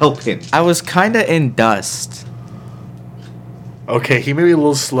accept to help him? I was kind of in dust. Okay, he may be a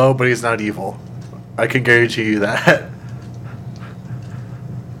little slow, but he's not evil. I can guarantee you that.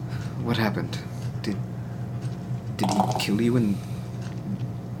 What happened? Did he kill you and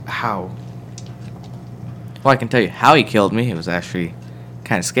How? Well, I can tell you how he killed me. It was actually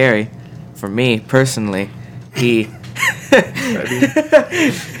kind of scary. For me, personally, he...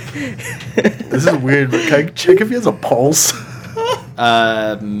 This is weird, but can I check if he has a pulse? Is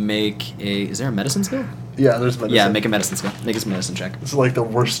there a medicine skill? Yeah, there's medicine. Yeah, make a medicine skill. Make a medicine check. This is like the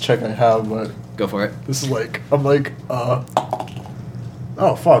worst check I have, but Go for it. this is like, I'm like,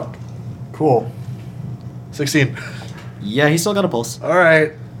 oh, fuck. Cool. 16. Yeah, he's still got a pulse.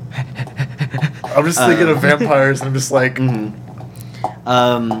 Alright. I'm just thinking of vampires, and I'm just like,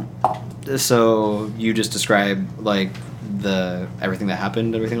 So you just describe like everything that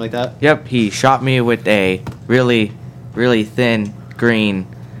happened, everything like that. Yep, he shot me with a really, really thin green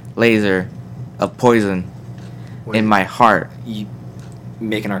laser of poison Wait. in my heart. You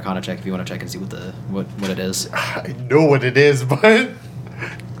make an Arcana check if you want to check and see what it is. I know what it is, but.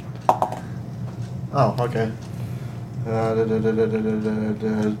 Oh, okay.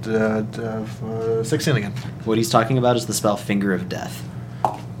 16 again. What he's talking about is the spell Finger of Death.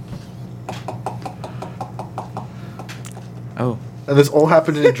 Oh. And this all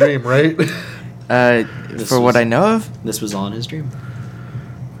happened in a dream, right? This what was- I know of? This was all in his dream.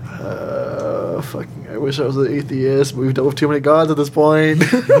 Fucking, I wish I was an atheist, but we've dealt with too many gods at this point.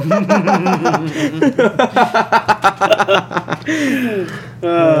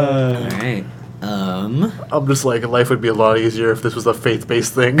 All right. I'm just like, life would be a lot easier if this was a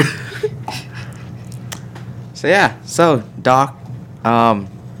faith-based thing. So yeah, so Doc,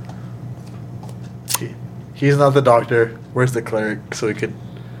 He's not the doctor. Where's the cleric? So we could.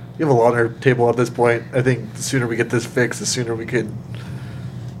 We have a lot on our table at this point. I think the sooner we get this fixed, the sooner we can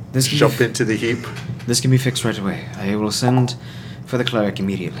This can jump be, into the heap. This can be fixed right away. I will send for the cleric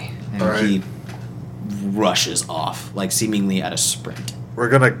immediately. And All right. he rushes off, like seemingly at a sprint. We're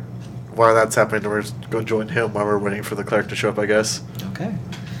gonna. While that's happening, we're just go join him while we're waiting for the cleric to show up, I guess. Okay.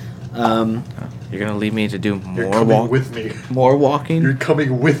 you're gonna leave me to do You're more coming with me. more walking. You're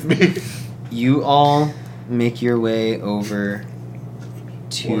coming with me. You all make your way over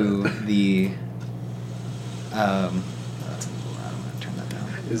to the. That's a little loud. I'm gonna turn that down.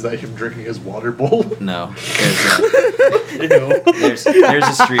 Is that him drinking his water bowl? No, Ew. there's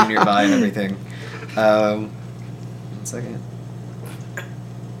a stream nearby and everything. 1 second.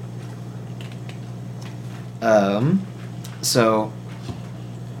 So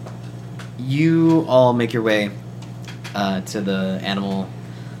you all make your way to the animal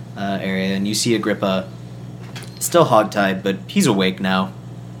area, and you see Agrippa, still hogtied, but he's awake now.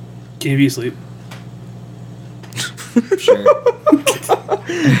 Can he be asleep? Sure.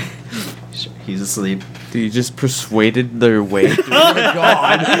 Sure, he's asleep. You just persuaded their way. Oh my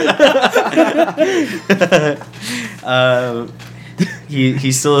God.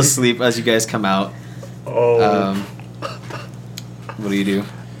 He's still asleep as you guys come out. Oh. What do you do?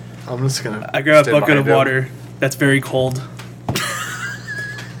 I'm just gonna. I grab a stand bucket of behind him. water that's very cold,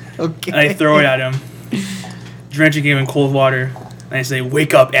 Okay. and I throw it at him, drenching him in cold water, and I say,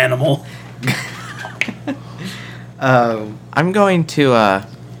 "Wake up, animal!" I'm going to.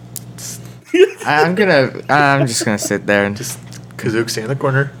 I'm just gonna sit there and Just Kazook, stay in the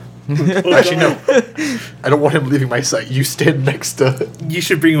corner. Oh, Actually, God. no. I don't want him leaving my sight. You stand next to. You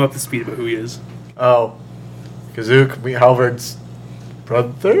should bring him up to speed about who he is. Oh. Kazook, meet Halvard's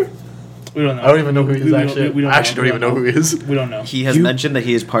brother? We don't know. I don't even know who he is, We don't- actually. we don't I actually know. don't even know who he is. We don't know. He has You- mentioned that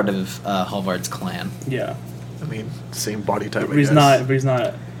he is part of Halvard's clan, Yeah, I mean, same body type, but he's not. But he's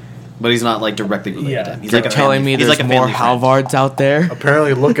not. but he's not like directly related Yeah. to him. He's you're like a telling family, me he's there's like a more family friend. Halvards out there.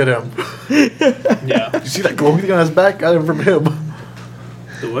 Apparently, look at him. Yeah. You see that glowing thing on his back? Got him from him.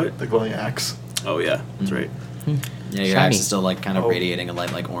 The what? The glowing axe. Oh yeah, that's right. Yeah, your Shiny. axe is still like kind of Oh. radiating a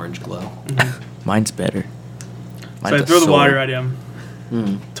light like orange glow. Mine's better. So I Mine's a throw the sword. water at him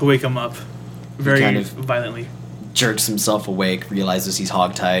Mm. to wake him up, very kind of- violently. Jerks himself awake, realizes he's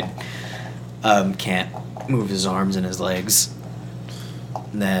hogtied, can't move his arms and his legs.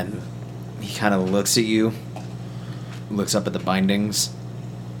 And then he kind of looks at you, looks up at the bindings,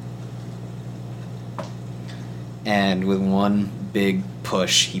 and with one big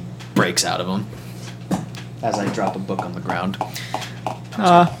push, he breaks out of them. As I drop a book on the ground.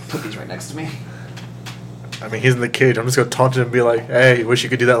 Put these right next to me. I mean, he's in the cage. I'm just gonna taunt him and be like, "Hey, wish you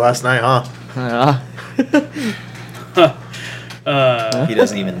could do that last night, huh?" He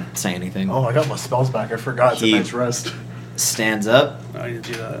doesn't even say anything. Oh, I got my spells back. I forgot. It's He- a nice rest. Stands up. I need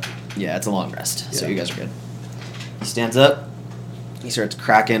to do that. Yeah, it's a long rest, so Yeah. you guys are good. He stands up. He starts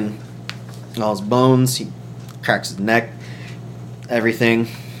cracking all his bones. He cracks his neck. Everything.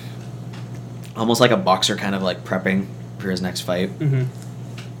 Almost like a boxer kind of like prepping for his next fight. Mm-hmm.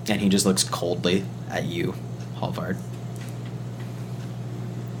 And he just looks coldly at you, Halvard.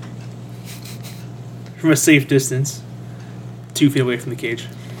 from a safe distance, 2 feet away from the cage.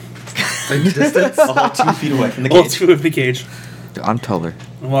 Same distance. All 2 feet away from the All cage. 2 of the cage. I'm taller.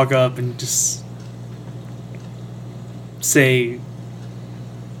 And walk up and just say,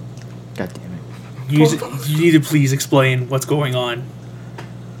 God damn it. you need to please explain what's going on.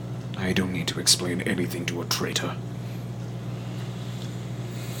 I don't need to explain anything to a traitor.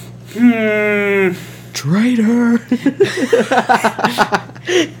 Traitor!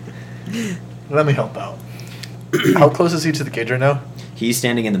 Let me help out. How close is he to the cage right now? He's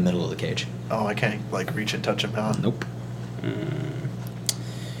standing in the middle of the cage. Oh, I can't like reach and touch him now. Nope.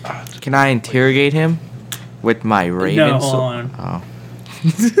 Can I interrogate him with my raven? No, hold on. Oh.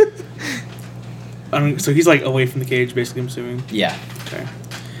 So he's like away from the cage, basically, I'm assuming. Yeah. Okay.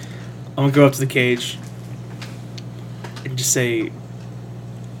 I'm gonna go up to the cage and just say,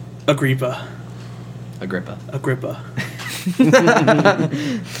 Agrippa. Agrippa.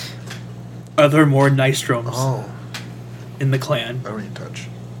 Are there more Nystroms Oh, in the clan? I don't need to touch.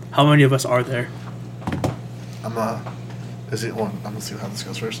 How many of us are there? Is it one? I'm gonna see how this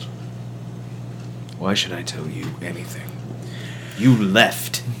goes first. Why should I tell you anything? You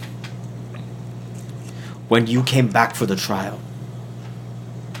left. When you came back for the trial,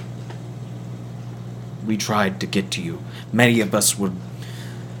 we tried to get to you. Many of us were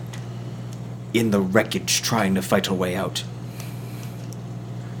in the wreckage trying to fight our way out.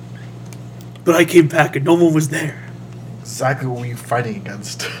 But I came back and no one was there. Exactly what were you fighting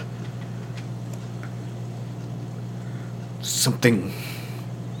against? Something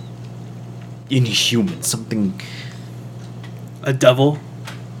inhuman, something... A devil?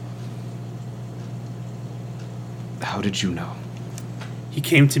 How did you know? He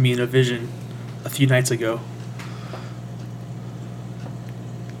came to me in a vision a few nights ago.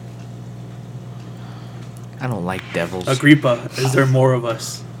 I don't like devils. Agrippa, is there more of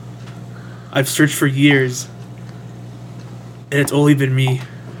us? I've searched for years, and it's only been me.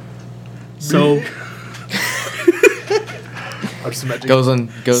 So, I'm just imagining. Goes on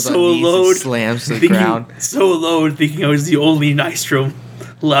So knees alone, and slams to the ground. so alone, thinking I was the only Nystrom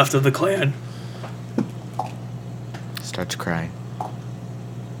left of the clan. Starts crying.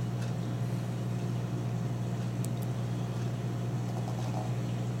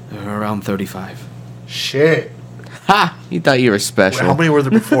 Around 35. Shit. Ha! You thought you were Wait, special. how many were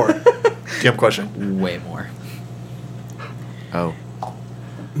there before? DM question. Way more. Oh.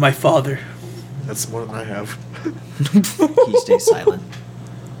 My father. That's more than I have. He stays silent.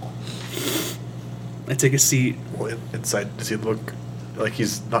 I take a seat. Well, inside, does he look like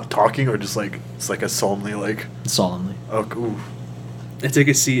he's not talking, or just like it's like a solemnly like? Solemnly. Oh, ooh. I take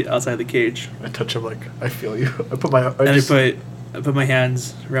a seat outside the cage, I touch him like I feel you. I put my. and I put my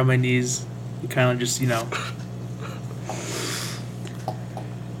hands around my knees, and kind of just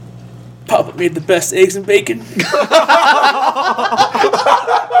Papa made the best eggs and bacon.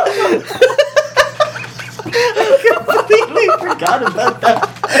 Completely forgot about that.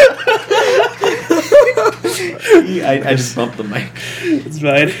 I just bumped the mic. It's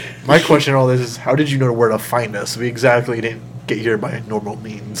fine. My question in all this is, how did you know where to find us? We exactly didn't get here by normal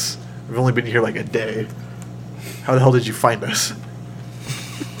means. We've only been here like a day. How the hell did you find us?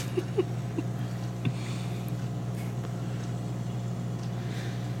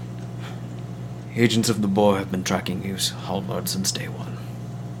 Agents of the Boar have been tracking you, Halvard, since day one.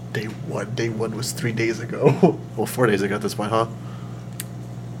 Day one. Day one was 3 days ago. Well, 4 days ago at this point, huh?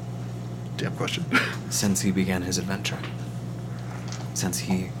 Damn question. Since he began his adventure. Since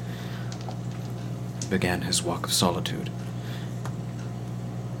he began his walk of solitude.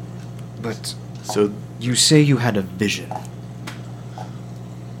 But So, you say you had a vision.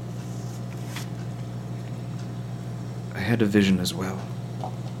 I had a vision as well.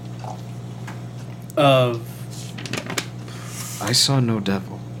 I saw no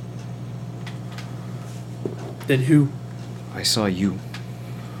devil. Then who? I saw you.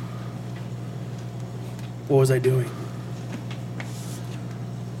 What was I doing?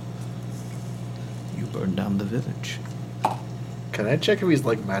 You burned down the village. can I check if he's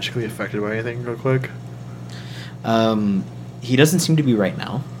like magically affected by anything real quick? He doesn't seem to be right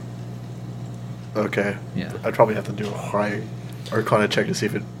now. Okay. Yeah. I'd probably have to do a high Arcana check to see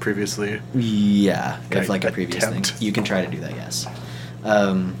if it previously. Yeah, Okay, if like a previous attempt. thing. You can try to do that, yes.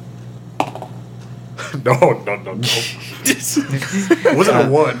 No. It wasn't a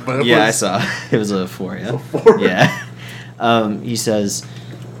 1, but it Yeah, I was. saw. It was a 4, yeah. A 4? Yeah. He says,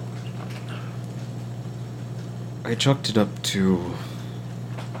 I chalked it up to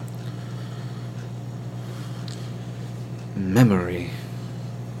memory.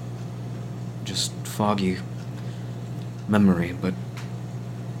 Just foggy memory, but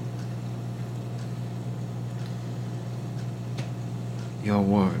Your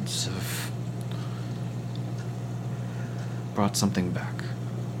words have brought something back.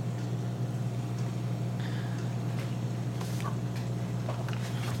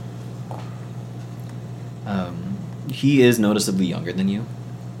 He is noticeably younger than you.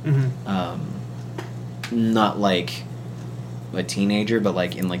 Mm-hmm. Not like a teenager, but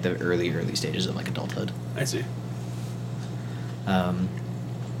like in like the early stages of like adulthood. I see. And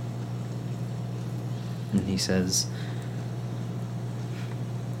he says,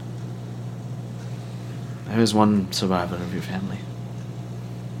 "There is one survivor of your family.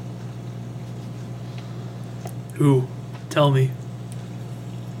 Who? Tell me.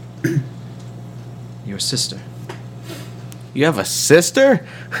 Your sister." You have a sister?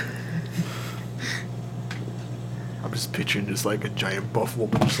 I'm just picturing just like a giant buff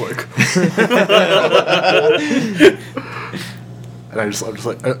woman, just like. And I'm just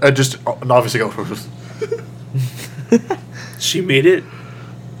like, I just obviously go for She made it?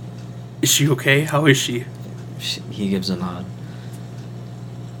 Is she okay? How is she? He gives a nod.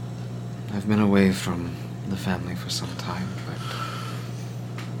 I've been away from the family for some time,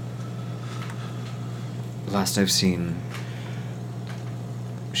 but last I've seen,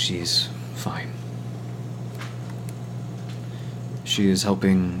 she's fine. She is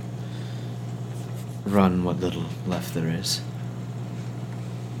helping run what little left there is.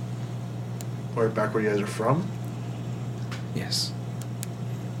 Or back where you guys are from? Yes.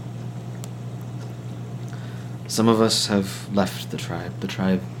 Some of us have left the tribe. The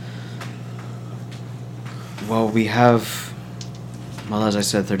tribe. Well, we have. Well, as I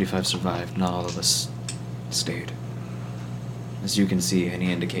said, 35 survived. Not all of us stayed. As you can see, and he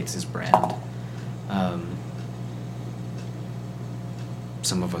indicates his brand.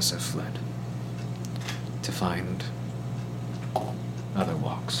 Some of us have fled to find other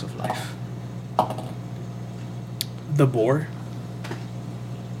walks of life. The boar?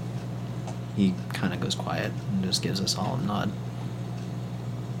 He kind of goes quiet and just gives us all a nod.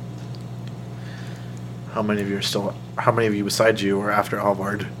 How many of you are still? How many of you besides you are after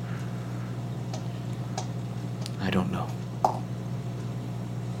Alvard? I don't know.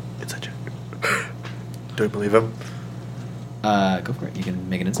 It's a check. Do I believe him? Go for it. You can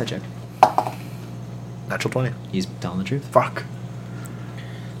make an insight check. Natural 20. He's telling the truth. Fuck.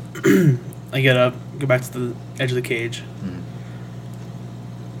 I get up, go back to the edge of the cage, Mm.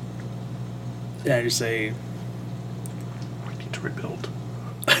 and I just say, We need to rebuild.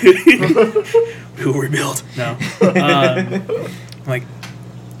 "We will rebuild." No. I'm like,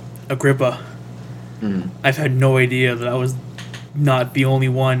 Agrippa, Mm. I've had no idea that I was not the only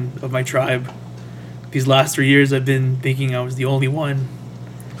one of my tribe. These last 3 years I've been thinking I was the only one.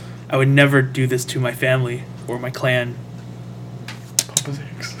 I would never do this to my family or my clan Papa's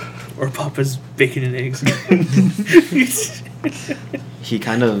eggs. or Papa's bacon and eggs.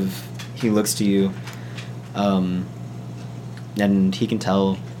 He looks to you, and he can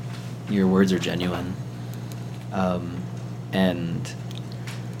tell your words are genuine. And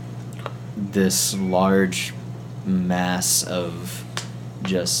this large mass of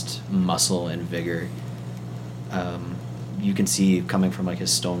just muscle and vigor, you can see coming from like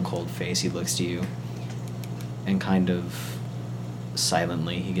his stone cold face. He looks to you, and kind of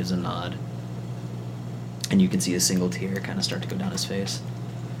silently he gives a nod, and you can see a single tear kind of start to go down his face.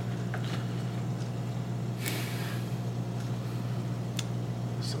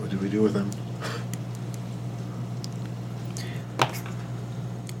 So what do we do with him?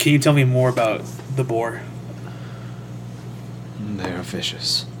 Can you tell me more about the boar? They are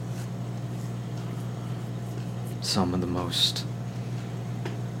vicious. Some of the most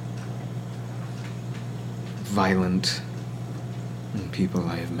violent people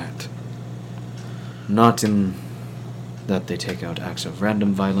I have met. Not in that they take out acts of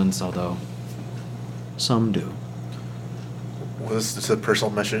random violence, although some do. Was this a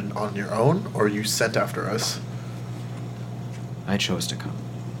personal mission on your own, or you sent after us? I chose to come.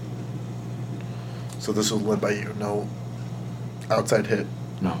 So this was led by you, no outside hit.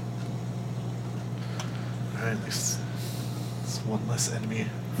 No. Alright, at least it's one less enemy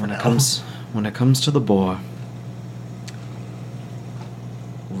for When now. it comes to the boar,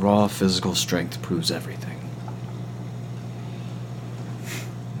 raw physical strength proves everything.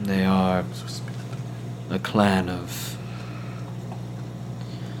 They are a clan of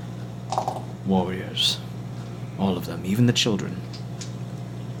warriors. All of them, even the children.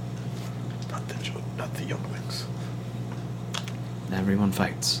 Not the children, not the younglings. Everyone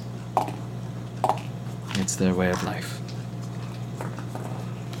fights. It's their way of life.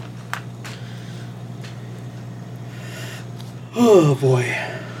 Oh boy.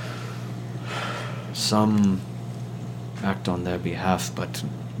 Some act on their behalf, but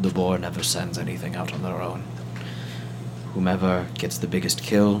the boar never sends anything out on their own. Whomever gets the biggest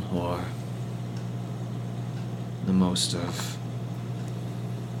kill or the most of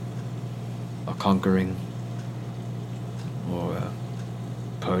a conquering or a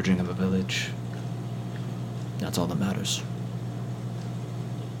purging of a village, that's all that matters.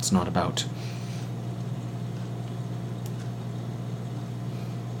 It's not about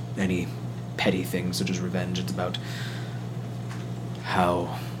any petty things such as revenge. It's about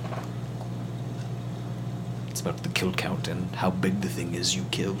it's about the kill count and how big the thing is you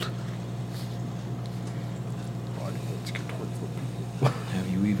killed. Have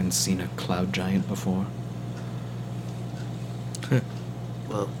you even seen a cloud giant before?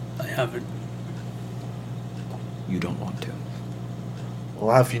 Well, I haven't. You don't want to.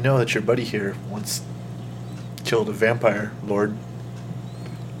 well, how if you know that your buddy here once killed a vampire lord?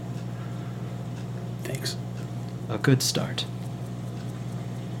 Thanks. A good start.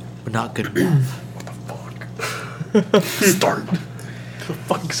 But not good enough. What the fuck? Start. The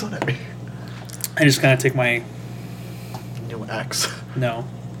fucking son at me. I just kind of take my New axe.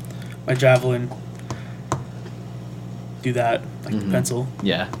 my javelin. Do that like the Mhm. pencil.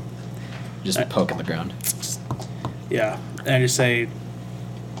 Yeah. Just I- poke at the ground. Yeah, and I just say,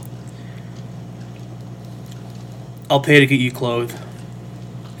 "I'll pay to get you clothed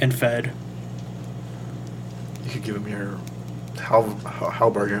and fed." You could give him your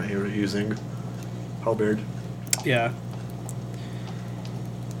halberd you were using. Halberd. Yeah,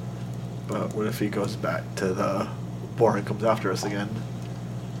 But what if he goes back to the boar and comes after us again?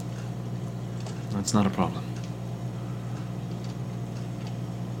 That's not a problem.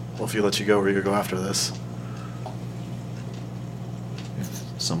 Well, if he lets you go, where you go after this? If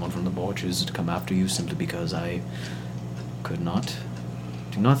someone from the board chooses to come after you simply because I could not,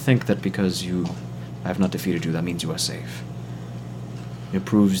 do not think that because I have not defeated you, that means you are safe. It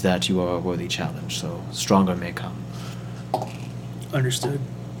proves that you are a worthy challenge, so stronger may come. understood.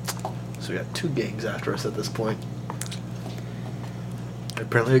 So we got two gangs after us at this point.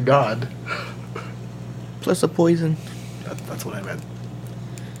 Apparently a god. Plus a poison That's what I meant.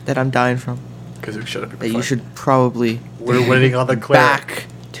 that I'm dying from. Because we shut up. That you should probably We're waiting on the cleric. back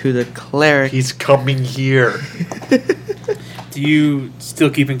to the cleric. He's coming here. Do you still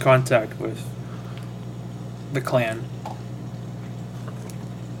keep in contact with the clan?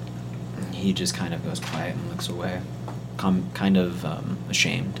 He just kind of goes quiet and looks away, kind of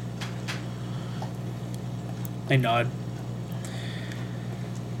ashamed. I nod.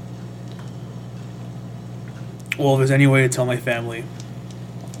 Well, if there's any way to tell my family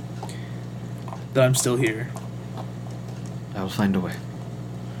that I'm still here, I will find a way.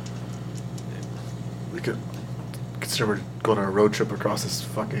 We could consider we're going on a road trip across this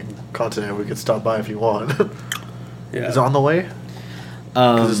fucking continent. We could stop by if you want. yeah. Is it on the way?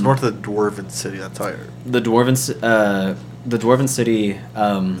 Because it's Um, north of the Dwarven City. That's how The Dwarven City.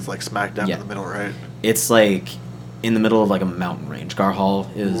 it's like smack dab yeah. in the middle, right? It's like in the middle of like a mountain range. Garhal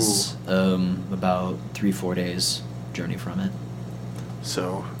is about 3-4 days journey from it.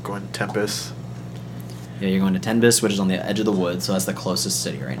 So going to Tempest. Yeah, you're going to Tenbis, which is on the edge of the woods, so that's the closest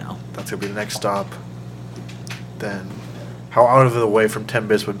city right now. That's gonna be the next stop. Then, how out of the way from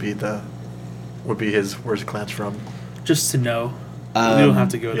Tempest would be his where's the clan's from? Just to know. We don't have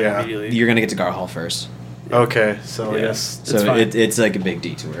to go there yeah. immediately. You're gonna get to Garhal first, Okay, so Yeah. yes, It's so fine. it's like a big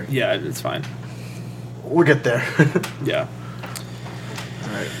detour. Yeah, it's fine. we'll get there. Yeah. All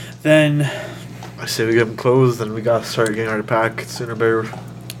right. Then I say we get them clothes, then we gotta start getting ready to pack sooner better.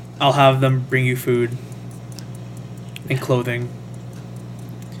 I'll have them bring you food and clothing.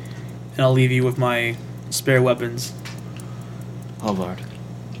 And I'll leave you with my spare weapons. Halvard.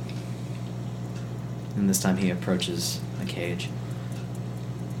 And this time he approaches the cage.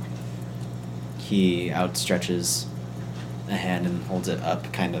 He outstretches a hand and holds it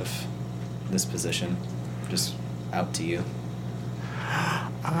up, kind of this position, just out to you.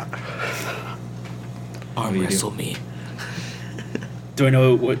 Arm do you do? wrestle me. Do I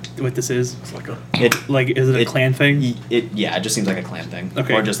know what this is? It's like a Like, is it a clan thing? Yeah, it just seems like a clan thing.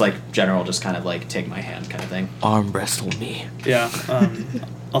 Okay. Or just like general, just kind of like take my hand kind of thing. Arm wrestle me. Yeah.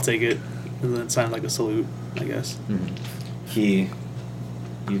 I'll take it. And then sound like a salute, I guess. You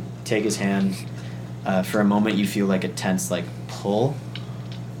take his hand. For a moment, you feel like a tense like pull,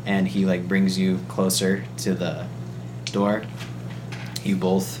 and he like brings you closer to the door. He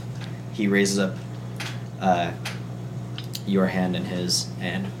raises up your hand in his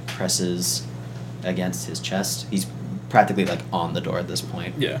and presses against his chest. He's practically like on the door at this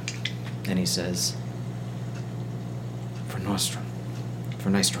point. Yeah. And he says, "For Nystrom.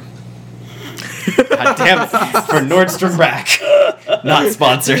 God damn it. For Nordstrom Rack. Not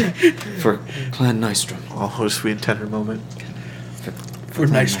sponsored. For Clan Nystrom. Oh, what a sweet and tender moment. For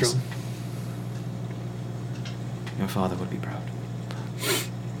Clan Nystrom. Your father would be proud.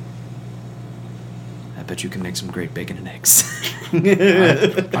 I bet you can make some great bacon and eggs.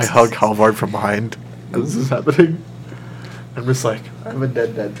 I hug Halvard from behind as this is happening. I'm just like, I'm a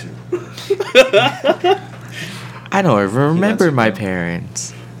dead dad too. I don't even remember that's- my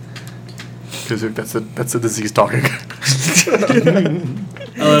parents. Because that's a disease talking.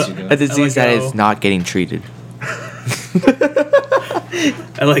 A disease that is go. not getting treated.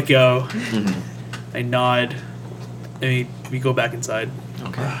 I let go. Mm-hmm. I nod. And we go back inside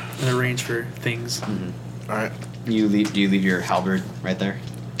Okay. and arrange for things. Mm-hmm. All right. Do you leave your halberd right there?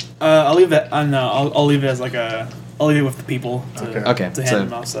 I'll leave that. No, I'll leave it as like a. I'll leave it with the people to, Okay, to hand so-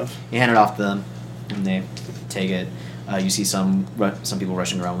 them off stuff. You hand it off to them, and they take it. You see some people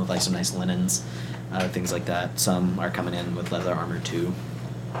rushing around with like some nice linens, things like that. Some are coming in with leather armor too.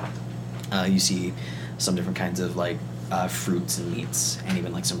 You see some different kinds of like fruits and meats, and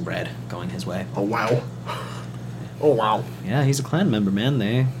even like some bread going his way. Oh wow. Oh wow. Yeah, he's a clan member, man.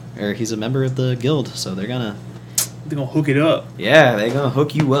 He's a member of the guild, so they're gonna. They're gonna hook it up. Yeah, they're gonna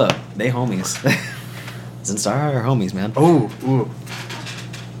hook you up. They homies. Zinstar are homies, man. Oh. Ooh.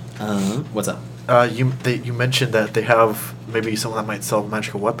 What's up? You mentioned that they have maybe someone that might sell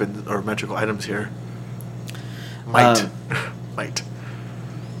magical weapons or magical items here. Might. Might.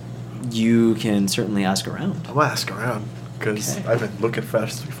 You can certainly ask around. I'm gonna ask around because Okay. I've been looking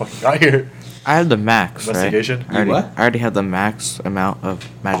fast since we fucking got here. I have the max, right? Investigation? I already, what? I already have the max amount of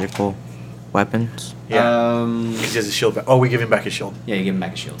magical weapons. Yeah. Because he has a shield back. Oh, we give him back his shield. Yeah, you give him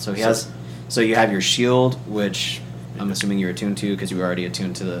back a shield. So he has. So you have your shield, which I'm assuming you're attuned to because you were already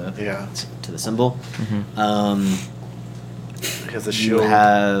attuned to the Yeah. to the symbol. Mm-hmm. He has a You shield.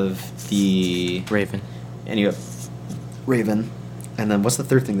 have the Raven and you have Raven, and then what's the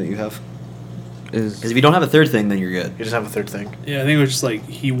third thing that you have? is Because if you don't have a third thing, then you're good. He doesn't have a third thing. Yeah, I think it was just like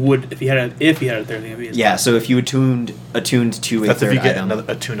he would if he had a third thing. It'd be his Yeah. So if you attuned to a That's if third you get item. another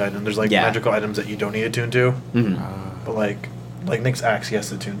attuned item. There's like Yeah. magical items that you don't need attuned to, Mhm. but like Nick's axe, he has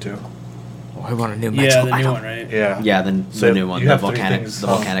to attune to. Oh, I want a new Yeah, magical the new item. one, right? Yeah. Yeah, then So the new one, you the have three volcanic, things, the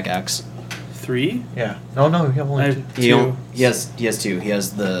huh? volcanic axe. 3. Yeah. No, you have only I two. have He, two. he has two. He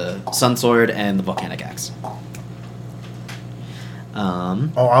has the sun sword and the volcanic axe.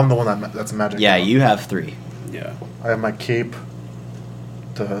 Oh, I'm the one that's magic. Yeah, you have 3. Yeah. I have my cape.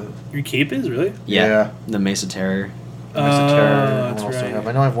 The Your cape is really? Yeah. The Mesa Terror. Mr. Terror. That's What else do I right. have?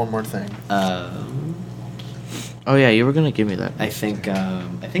 I know I have one more thing. Oh yeah, you were gonna give me that. I think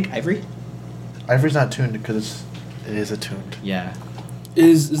Ivory. Ivory's not tuned because it is attuned. Yeah.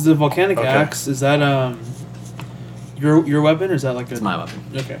 Is the volcanic Okay. axe? Is that your weapon or is that like a? It's my weapon.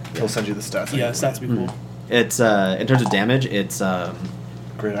 Okay. He'll send you the stats. Yeah, stats would be cool. It's in terms of damage, it's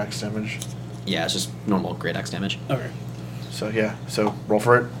Great axe damage. yeah, it's just normal great axe damage. Okay. So yeah. So roll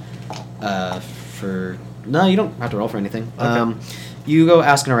for it. For no, you don't have to roll for anything. Okay. You go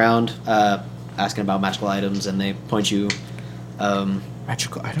asking around, asking about magical items, and they point you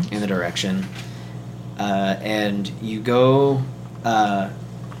Magical items. in the direction. And you go down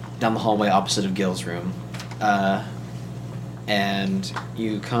the hallway opposite of Gil's room, and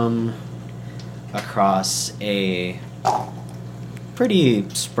you come across a pretty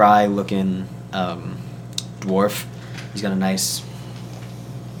spry-looking dwarf. He's got a nice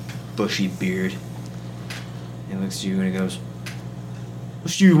bushy beard. He looks at you and he goes,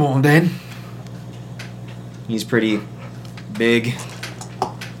 "What you want, then?" He's pretty big.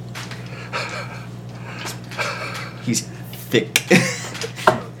 He's thick.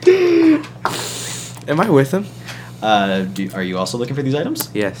 Am I with him? Are you also looking for these items?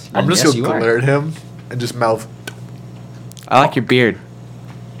 Yes. I'm just Yes, gonna you are. glare at him and just mouth. I like your beard.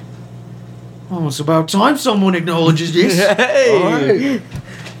 Oh, it's about time someone acknowledges this. Alright.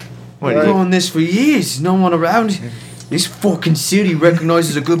 What? I've been on this for years. No one around this fucking city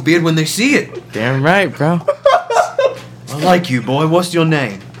recognizes a good beard when they see it. Damn right, bro. I like you, boy. What's your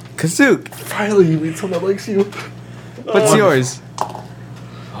name? Kazook. Finally, you meet someone that likes you. What's yours?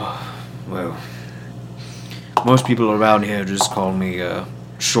 Well, most people around here just call me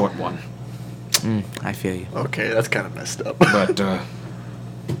Short One. I feel you. Okay, that's kind of messed up. But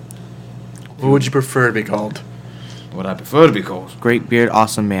What would you prefer to be called? what I prefer to be called, Great beard,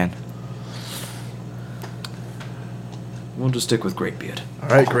 awesome man. we'll just stick with Greatbeard. All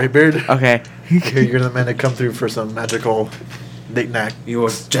right, Greybeard. Okay. Okay, you're the man to come through for some magical knick-knack. You're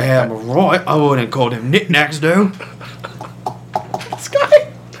damn right. I wouldn't call them knickknacks, though. This guy.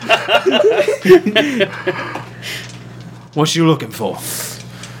 What you looking for?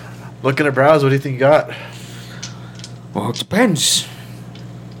 Looking at brows, what do you think you got? Well, it depends.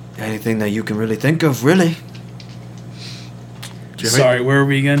 Anything that you can really think of, really. Jimmy? Sorry, where are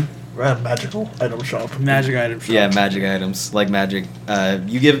we again? We're at a magical item shop. Magic item shop. Yeah, magic items like magic.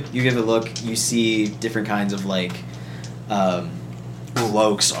 You give a look. You see different kinds of like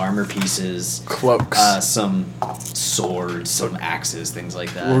cloaks, armor pieces, Cloaks. some swords, some axes, things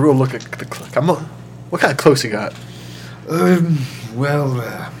like that. We'll go look at the cloak. What kind of cloaks you got?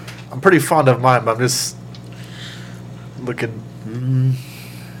 Well, I'm pretty fond of mine, but I'm just looking.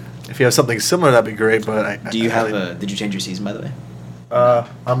 If you have something similar, that'd be great. But Do you have a? Did you change your season, by the way?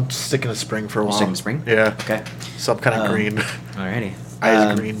 I'm sticking to spring for a while. Sticking to spring? Yeah. Okay. So I'm kind of green. Alrighty.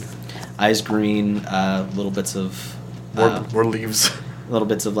 Eyes green. Eyes green. Little bits of. More leaves. Little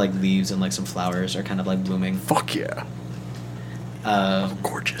bits of like leaves and like some flowers are kind of like blooming. Fuck yeah.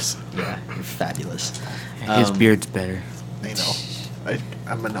 Gorgeous. Yeah, you're fabulous. His beard's better. I know.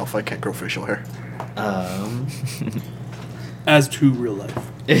 I'm an elf. I can't grow facial hair. As to real life.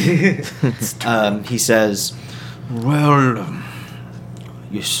 He says, well,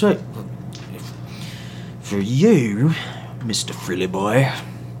 you say, for you, Mr. Frilly Boy,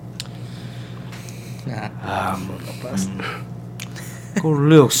 got a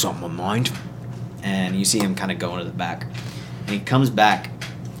little something in mind. and you see him kind of go into the back. And he comes back,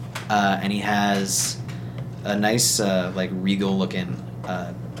 and he has a nice, like regal-looking,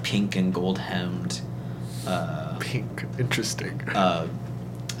 pink and gold-hemmed, Pink. Interesting.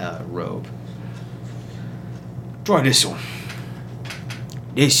 robe. Try this one.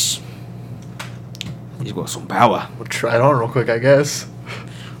 This, he's got some power. We'll try it on real quick, I guess.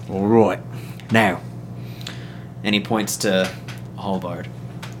 All right, now, And he points to Halvard.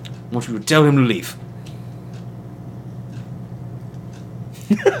 I want you to tell him to leave.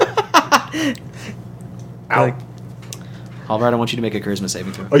 Ow. Halvard, I want you to make a charisma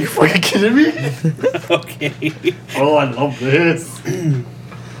saving throw. Are you fucking kidding me? Okay. Oh, I love this.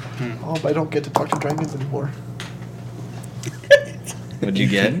 Oh, but I don't get to talk to dragons anymore. What'd you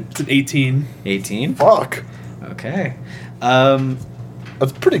get? It's an 18. 18? Fuck. Okay.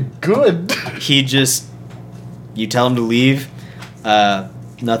 That's pretty good. He just... You tell him to leave.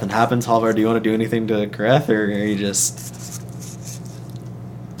 Nothing happens. Halvard, do you want to do anything to Kareth, or are you just...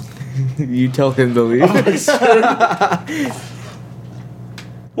 You tell him to leave.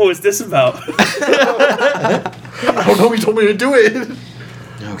 What was this about? I don't know. He told me to do it.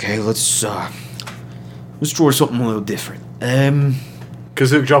 Okay, let's try something a little different.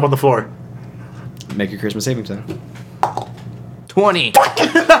 Kazook, drop on the floor. Make your charisma saving throw. 20. Nothing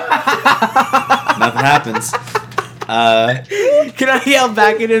happens. Can I yell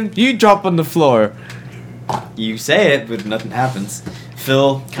back at him? You drop on the floor. You say it, but nothing happens.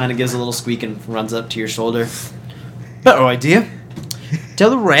 Phil kind of gives a little squeak and runs up to your shoulder. Better idea. Tell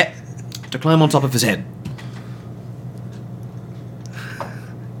the rat to climb on top of his head.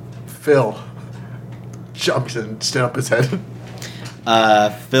 Phil jumps and stand up his head.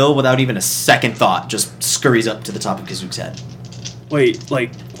 Phil, without even a second thought, just scurries up to the top of Kazook's head. Wait,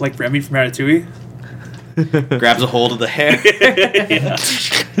 like Remy from Ratatouille? Grabs a hold of the hair. Yeah.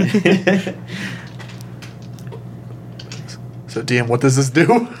 So, DM, what does this do?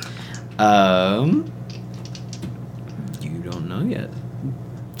 You don't know yet.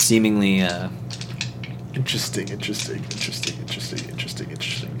 Seemingly, Interesting.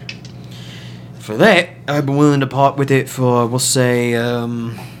 For that, I'd be willing to part with it for, we'll say,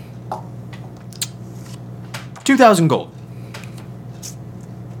 2,000 gold.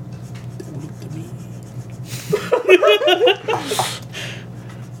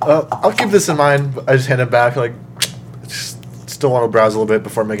 I'll keep this in mind. I just hand it back, like, still want to browse a little bit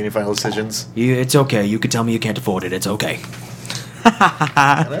before making any final decisions. It's okay. You could tell me you can't afford it. It's okay. Can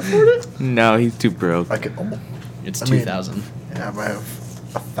I afford it? No, he's too broke. I could almost. it's I mean- 2,000. Yeah, but I have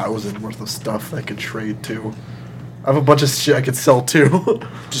 1,000 worth of stuff I could trade too. I have a bunch of shit I could sell too.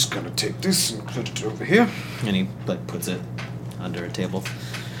 Just gonna take this and put it over here. And he, like, puts it under a table.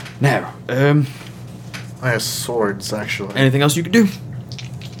 Now, I have swords actually. anything else you could do?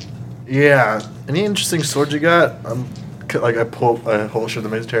 Yeah. Any interesting swords you got? I hold the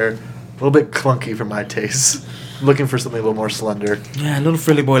mace hair. A little bit clunky for my taste. Looking for something a little more slender. Yeah, a little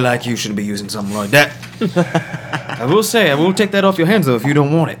frilly boy like you shouldn't be using something like that. I will say, I will take that off your hands though if you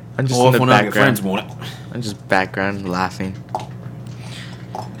don't want it. I'm just or in if the one of your background. friends want it. I'm just background laughing.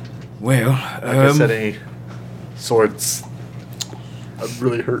 Well, Like I said, any swords. I'm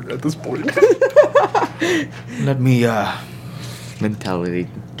really hurt at this point. let me Mentality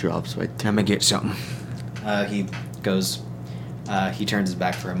drops right let me get something. He goes, he turns his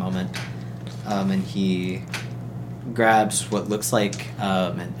back for a moment, and he grabs what looks like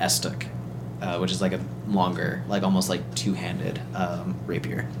an estuk, which is like a longer, like almost like two-handed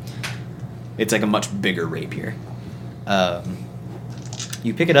rapier. It's like a much bigger rapier.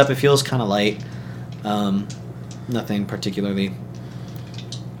 You pick it up. It feels kind of light. Nothing particularly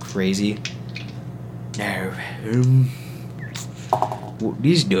crazy. Now, what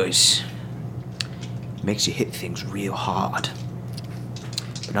this does makes you hit things real hard.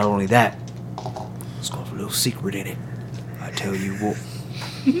 But not only that, it's got a little secret in it. I tell you what.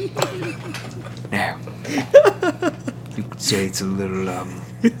 Now, you could say it's a little,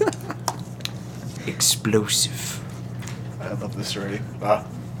 explosive. I love this already.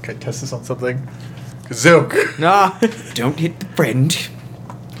 Can I test this on something? Zook! Nah, don't hit the friend.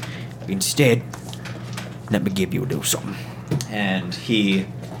 Instead, let me give you a little something. And he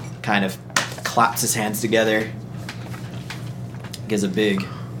kind of claps his hands together, gives a big,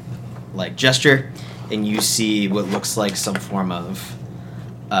 like, gesture, and you see what looks like some form of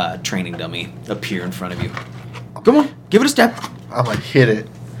training dummy appear in front of you. Come on, give it a step. I'm gonna hit it.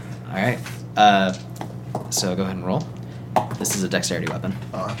 All right. So go ahead and roll. This is a dexterity weapon.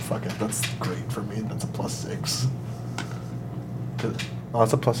 Oh, fuck it. That's great for me. That's a +6. Oh,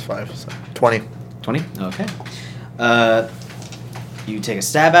 it's a +5. So 20. 20? Okay. You take a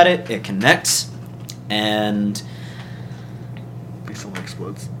stab at it, it connects, and Please don't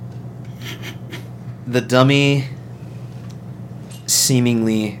explodes. the dummy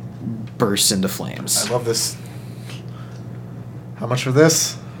seemingly bursts into flames. I love this. How much for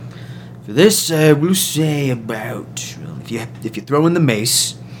this? For this, we'll say about, well, if you throw in the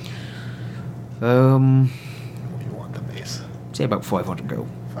mace, What do you want, the mace? say about 500 gold.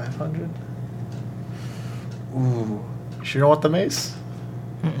 500? Ooh. You sure you don't want the mace?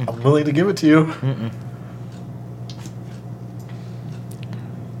 I'm willing to give it to you.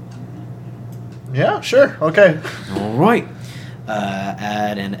 Yeah, sure. Okay. All right.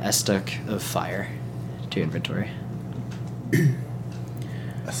 Add an estuk of fire to your inventory.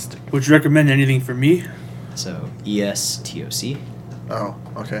 Would you recommend anything for me? So ESTOC. Oh,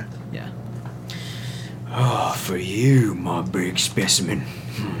 okay. Yeah. Oh, for you, my big specimen.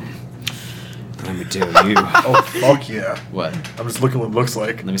 Let me tell you. Oh, fuck yeah. What? I'm just looking what it looks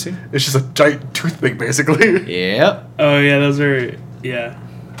like. Let me see. It's just a giant toothpick, basically. Yep. Oh yeah, those are yeah.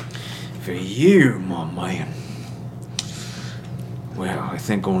 For you, my man. Well, I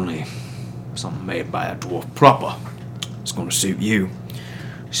think only something made by a dwarf proper is going to suit you.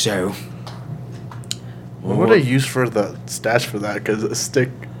 So, What would I use for the stash for that? Because a stick...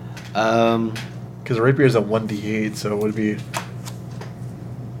 Because a rapier is a 1d8, so it would be...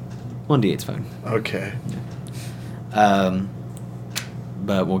 1d8's fine. Okay.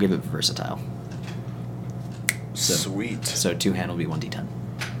 But we'll give it versatile. Sweet. So 2-hand will be 1d10.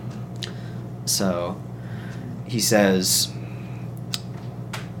 So he says,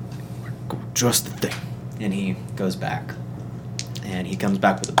 just the thing. and he goes back, and he comes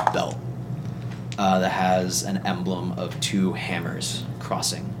back with a belt that has an emblem of 2 hammers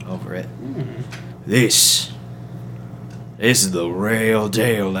crossing over it. This is the real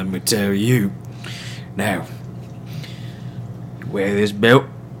deal, let me tell you. Now, wear this belt,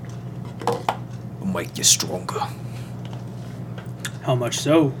 will make you stronger. How much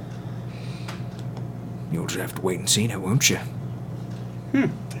so? You'll just have to wait and see now, won't you?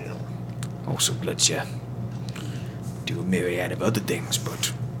 Also lets you do a myriad of other things,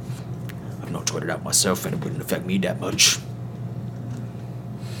 but I've not tried it out myself and it wouldn't affect me that much.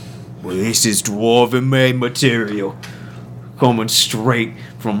 Well, this is dwarven-made material, coming straight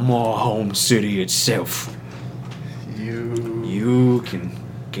from my home city itself. You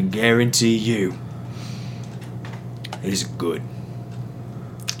can guarantee you it's good.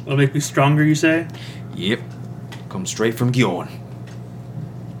 It'll make me stronger, you say? Yep, come straight from Gyorn.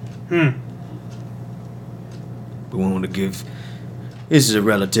 We want to give. This is a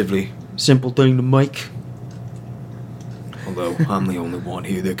relatively simple thing to make. Although I'm the only one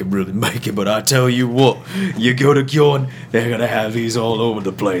here that can really make it, but I tell you what, you go to Gyorn, they're gonna have these all over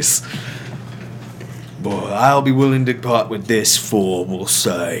the place. Boy, I'll be willing to part with this for, we'll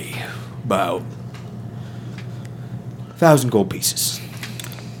say, about 1,000 gold pieces.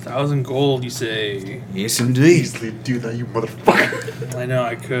 1,000 gold, you say? Yes, indeed. Easily do that, you motherfucker. I know,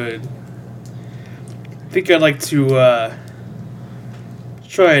 I could. I think I'd like to,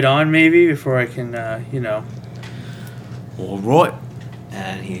 try it on, maybe, before I can, All right.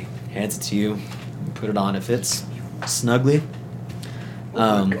 And he hands it to you. You put it on. It fits snugly.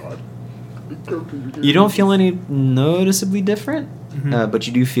 Oh my god. You don't feel any noticeably different, Mhm. but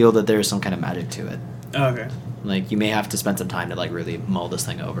you do feel that there's some kind of magic to it. Oh, okay. Like, you may have to spend some time to, like, really mull this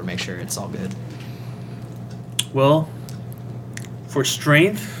thing over, make sure it's all good. Well, for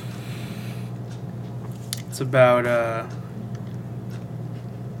strength, it's about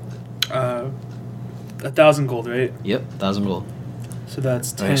 1,000 gold, right? Yep, 1,000 gold. So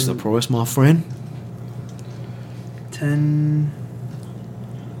that's 10. That's the price, my friend. 10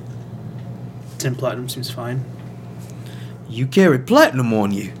 platinum seems fine. You carry platinum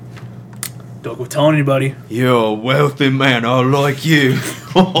on you. Don't go telling anybody. You're a wealthy man. I like you.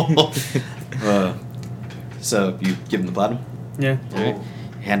 So you give him the platinum. Yeah. Alright.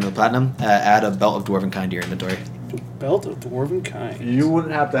 Hand him the platinum. Add a belt of dwarven kind to your inventory. Belt of dwarven kind. You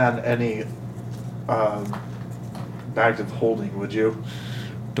wouldn't have to add any bags of holding, would you?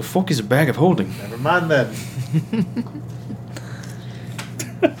 The fuck is a bag of holding? Never mind then.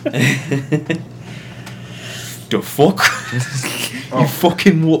 The fuck? Oh. You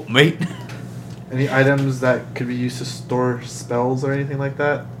fucking what, mate? Any items that could be used to store spells or anything like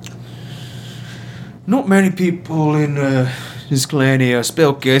that? Not many people in this clan here are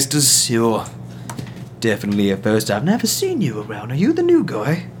spellcasters. You're definitely a first. I've never seen you around. Are you the new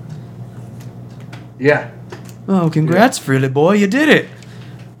guy? Yeah. Oh, congrats, Frilly boy. You did it.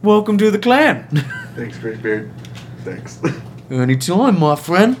 Welcome to the clan. Thanks, Great Beard. Thanks. Anytime, my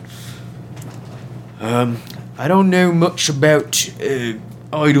friend. I don't know much about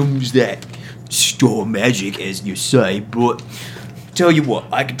items that store magic, as you say, but tell you what,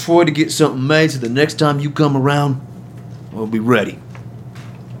 I can try to get something made so the next time you come around, I'll be ready.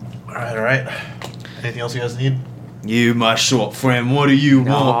 Alright. Anything else you guys need? You, my short friend, what do you want?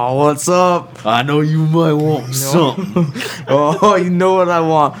 Oh, what's up? I know you might want something. Oh, you know what I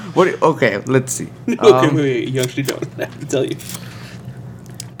want. Okay, let's see. Okay, wait. You actually don't. I have to tell you.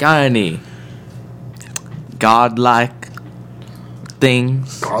 Got any godlike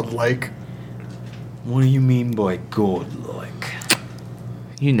things? Godlike. What do you mean by godlike?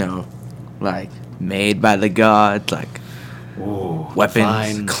 You know, like made by the gods, like Oh,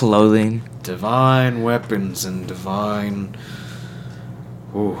 weapons, clothing. divine weapons and divine.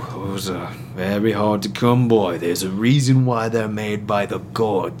 Oh, those are very hard to come by. There's a reason why they're made by the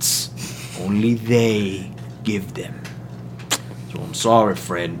gods. Only they give them. So I'm sorry,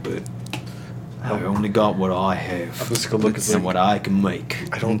 friend, but I only got what I I'm have just gonna look at and them. what I can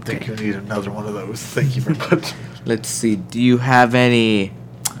make. I don't think you need another one of those. Thank you very much. Let's see. Do you have any?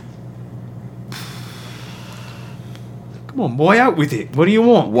 Come on, boy, out with it. What do you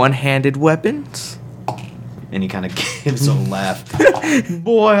want? One-handed weapons? And he kind of gives a laugh.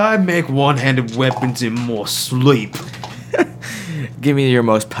 Boy, I make one-handed weapons in more sleep. Give me your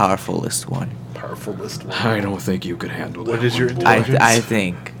most powerfulest one. Powerful list one. I don't think you could handle that. What is your one, boy.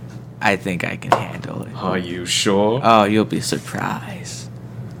 intelligence? I think I can handle it. Are you sure? Oh, you'll be surprised.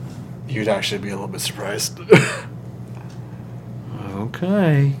 You'd actually be a little bit surprised.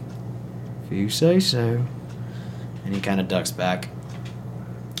 Okay. If you say so. And he kind of ducks back.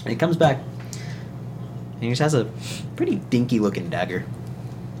 And he comes back. And he just has a pretty dinky looking dagger.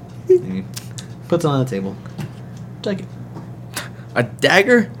 And he puts it on the table. Take it. A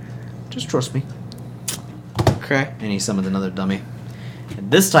dagger? Just trust me. Okay. And he summons another dummy. And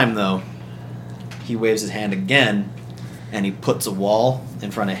this time, though, he waves his hand again, and he puts a wall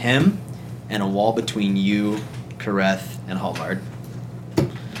in front of him, and a wall between you, Kareth, and Halvard.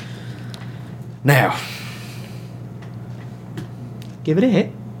 Now, Give it a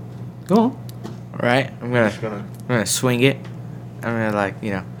hit. Go on. All right. I'm gonna swing it. I'm gonna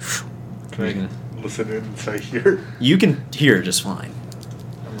Can I listen inside here? You can hear just fine.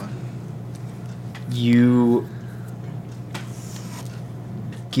 You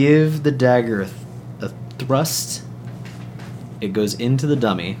give the dagger a thrust. It goes into the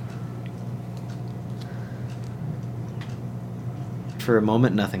dummy. For a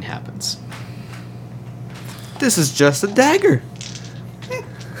moment, nothing happens. This is just a dagger.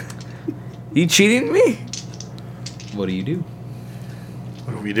 You cheating me? What do you do?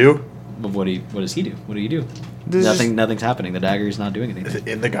 What do we do? What does he do? What do you do? This Nothing's happening. The dagger's not doing Is anything.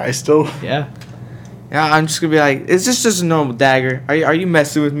 it in the guy still? Yeah. Yeah, I'm just gonna be like, is this just a normal dagger? Are you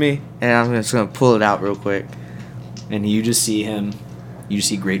messing with me? And I'm just gonna pull it out real quick. And you just see him. You just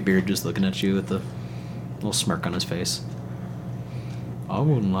see Greatbeard just looking at you with a little smirk on his face. I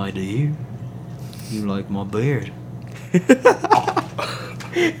wouldn't lie to you. You like my beard.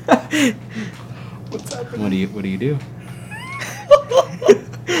 What's happening? What do you do?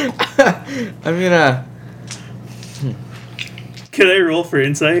 I'm gonna. Can I roll for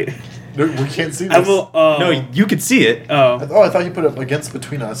insight? No, we can't see this. I will. No, you can see it. Oh. I thought you put it against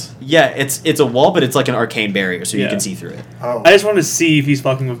between us. Yeah, it's a wall, but it's like an arcane barrier, so you Yeah. can see through it. Oh. I just want to see if he's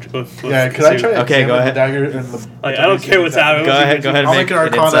fucking with Yeah, could I try to Okay, go examine ahead. the dagger and the... Like, I don't care what's happening. Go ahead. I'll And make an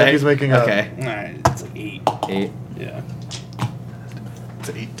Arcana insight. if he's making a... Okay. Alright, it's like 8. 8. Yeah. It's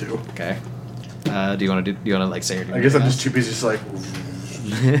an 8 too. Okay. Do you want to like say your? I guess I'm just too busy just like...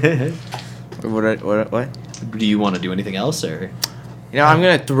 What? Do you want to do anything else or? You know, I'm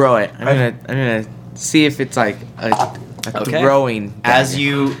gonna throw it. I'm gonna see if it's like a Okay. throwing. Dagger. As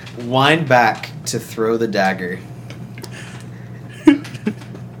you wind back to throw the dagger,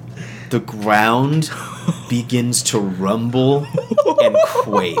 the ground begins to rumble and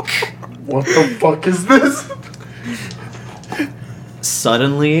quake. What the fuck is this?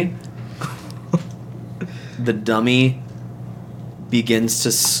 Suddenly, the dummy begins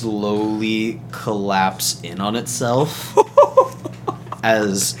to slowly collapse in on itself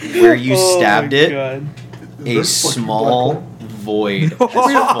as where you stabbed it, God. a This fucking small black void has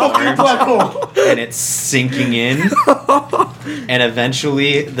Fucking black formed hole. and it's sinking in, and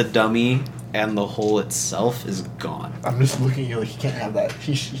eventually the dummy and the hole itself is gone. I'm just looking at you like he can't have that.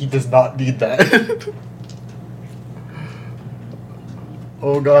 He does not need that.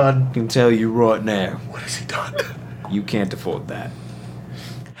 Oh god. I can tell you right now, What has he done? you can't afford that.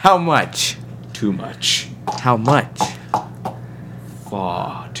 How much? Too much. How much?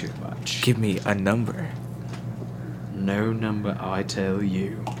 Far too much. Give me a number. No number I tell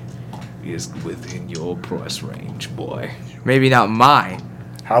you is within your price range, boy. Maybe not mine.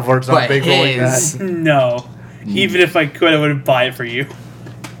 Halvard's not But big rolling his. that. No. Even if I could, I wouldn't buy it for you.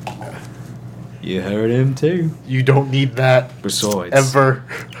 You heard him too. You don't need that Besides, ever.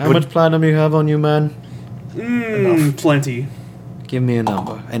 how much platinum you have on you, man? Plenty. Give me a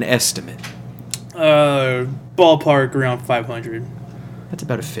number, an estimate. Ballpark around 500. That's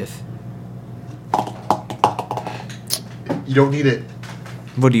about a fifth. You don't need it.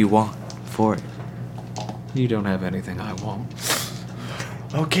 What do you want for it? You don't have anything I want.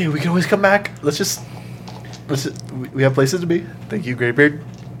 Okay, we can always come back. We have places to be. Thank you, Greybeard.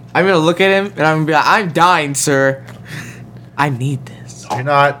 I'm gonna look at him and I'm gonna be like, I'm dying, sir. I need this. You're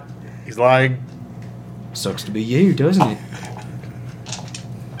not. He's lying. Sucks to be you, doesn't it?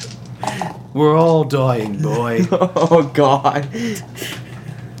 We're all dying, boy. Oh God.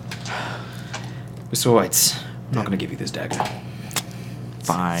 Besides, I'm not gonna give you this dagger.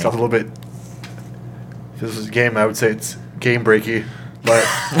 Fine. Sounds a little bit. If this was a game, I would say it's game breaky. But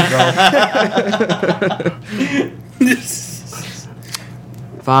no.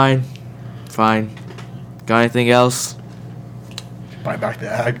 Fine. Got anything else? Buy back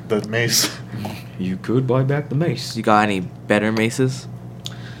the mace. You could buy back the mace. You got any better maces?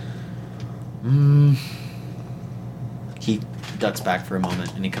 He ducks back for a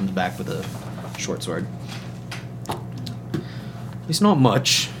moment and he comes back with a short sword. It's not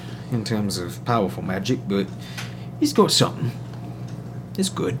much in terms of powerful magic, but he's got something. It's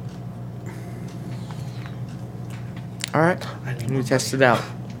good. All right. Let me test it out.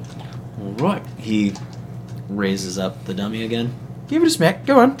 All right. He raises up the dummy again. Give it a smack.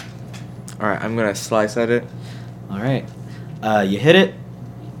 Go on. All right. I'm gonna slice at it. All right. You hit it.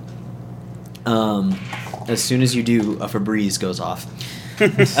 As soon as you do, a Febreze goes off. Two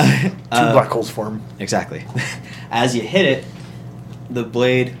black holes form. Exactly. As you hit it, the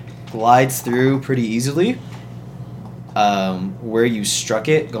blade glides through pretty easily. Where you struck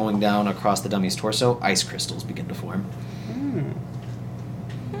it, going down across the dummy's torso, ice crystals begin to form.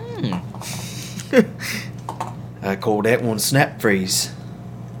 I call that one snap freeze.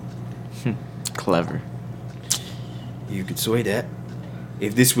 Clever. You could say that.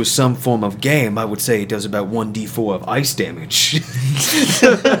 If this was some form of game, I would say it does about 1d4 of ice damage.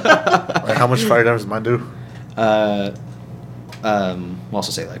 Like, how much fire damage does mine do? We'll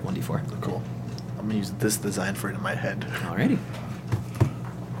also say like 1d4. Cool. I'm gonna use this design for it in my head. Alrighty.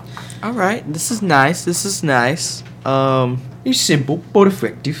 All right. This is nice. It's simple, but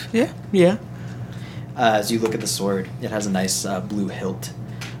effective. Yeah. As you look at the sword, it has a nice blue hilt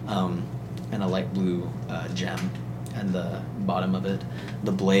and a light blue gem and the bottom of it.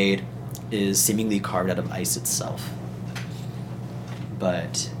 The blade is seemingly carved out of ice itself,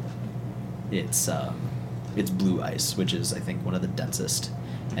 but it's blue ice, which is I think one of the densest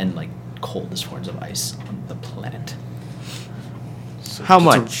and like coldest forms of ice on the planet. So How just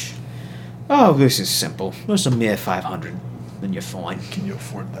much? Oh, this is simple. Just a mere 500. Then you're fine. Can you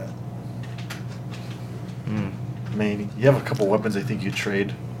afford that? Mm. I mean, you have a couple weapons I think you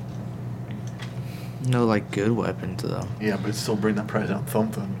trade. No, like good weapons though. Yeah, but still bring that price down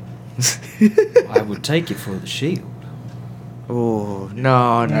something. I would take it for the shield. Oh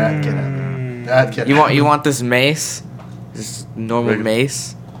no, That no. can't happen. That can't You happen. want this mace? This normal Regular-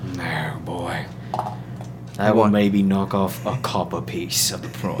 mace? No, boy. I will maybe knock off a copper piece of the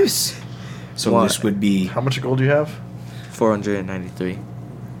price. So Why? this would be How much gold do you have? 493.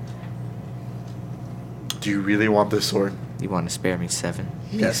 Do you really want this sword? You want to spare me 7?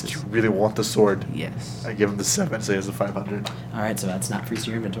 Yes. Do pieces? you really want the sword? Yes. I give him the 7, so he has the 500. All right, so that's not freeze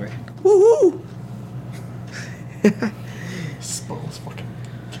to your inventory. Woohoo! Spells fucking.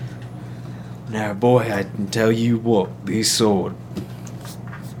 Now, boy, I can tell you what, this sword,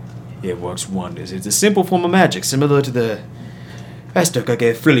 it works wonders. It's a simple form of magic, similar to the Aztec I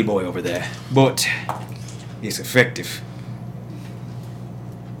gave Frilly Boy over there, but it's effective.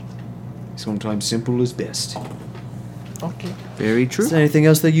 Sometimes simple is best. Okay. Very true. Is there anything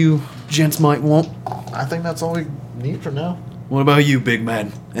else that you gents might want? I think that's all we need for now. What about you, big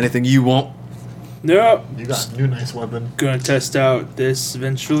man? Anything you want? No. You got a new nice weapon. Gonna test out this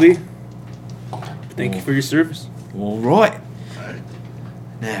eventually. Thank you for your service. All right. Alright.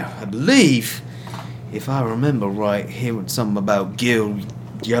 Now, I believe, if I remember right, hearing something about Gil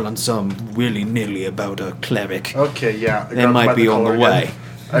yelling some willy-nilly about a cleric. Okay, yeah. I They grabbed him might by be the on the collar way. again.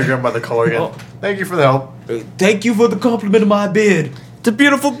 I grabbed him by the collar again. Oh. Thank you for the help. Thank you for the compliment of my beard. It's a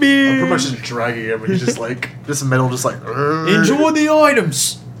beautiful I'm beard. pretty much just dragging him, and he's just like, this metal just like, Enjoy the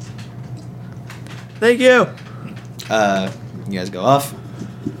items. Thank you. You guys go off.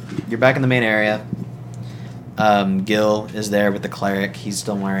 You're back in the main area. Gil is there with the cleric. He's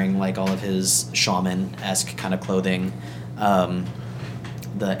still wearing like all of his shaman-esque kind of clothing.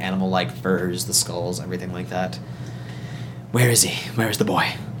 The animal-like furs, the skulls, everything like that. Where is he? Where is the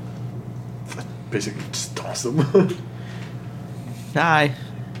boy? Basically, just toss him. Hi.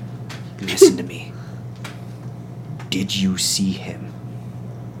 Listen to me. Did you see him?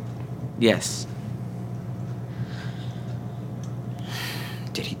 Yes.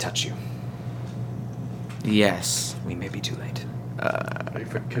 Did he touch you? Yes. We may be too late. Are you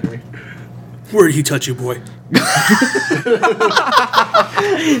fucking kidding me? Where did he touch you, boy?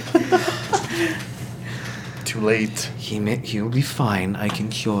 Too late. He'll be fine. I can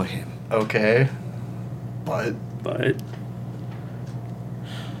cure him. Okay. But But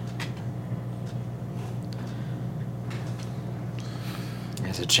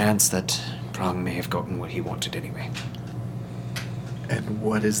There's a chance that Prong may have gotten what he wanted anyway. and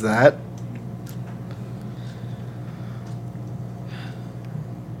what is that?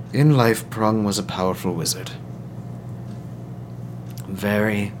 In life, Prong was a powerful wizard.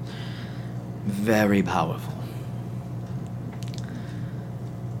 Very, very powerful.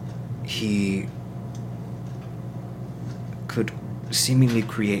 He could seemingly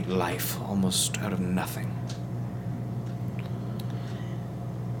create life almost out of nothing.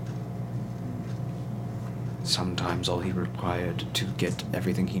 Sometimes all he required to get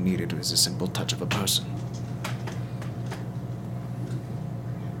everything he needed was a simple touch of a person.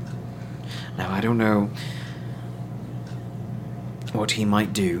 Now, I don't know what he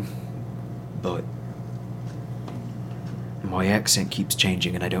might do, but my accent keeps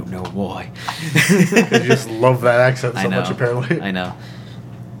changing and I don't know why. I just love that accent so much, apparently. I know.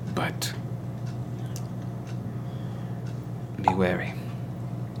 But be wary.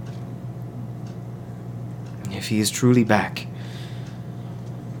 If he is truly back,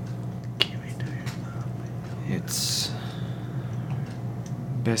 it's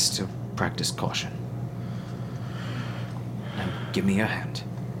best to practice caution. Now, give me your hand.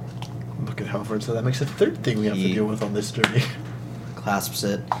 Look at Halford, so that makes the third thing we have to Ye- deal with on this journey. Clasps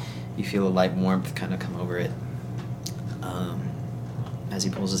it. You feel a light warmth kind of come over it. As he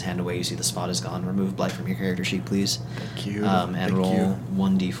pulls his hand away, you see the spot is gone. Remove blight from your character sheet, please. Thank you. And Thank roll you.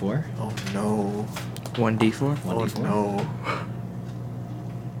 1d4. Oh no. 1d4? 1d4. Oh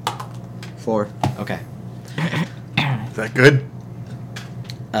no. 4. Okay. Is that good?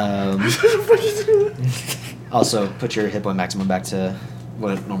 Also, put your hit point maximum back to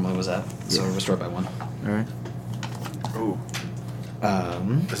what it normally was at. So restore by 1. Alright. Ooh.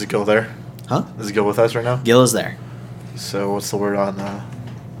 Does it go there? Huh? Does it go with us right now? Gil is there. So what's the word on the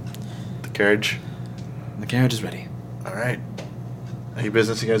carriage? The carriage is ready. Alright. Any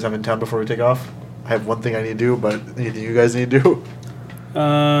business you guys have in town before we take off? I have one thing I need to do, but anything you guys need to do?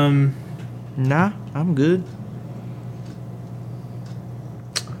 Nah, I'm good.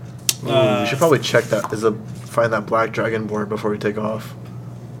 Ooh, we should probably check that. Find that black dragon board before we take off.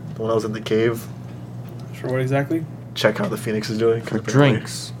 The one that was in the cave. For what exactly? Check how the Phoenix is doing. 'cause For apparently-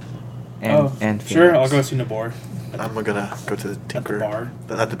 drinks. And Oh, sure. I'll Phoenix. go see Nabor. I'm gonna go to the Tinker. bar.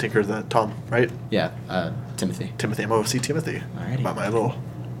 Not the Tinker, the Tom, right? Yeah, Timothy. Timothy. I'm gonna see Timothy. Alrighty. About my little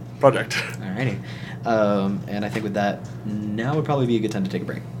project. Alrighty. And I think with that, now would probably be a good time to take a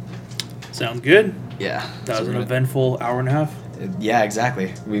break. Sounds good. Yeah. That so was we're an gonna- eventful hour and a half. Yeah,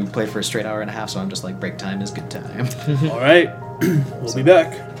 exactly. We played for a straight hour and a half, so I'm just like, break time is good time. All right. We'll be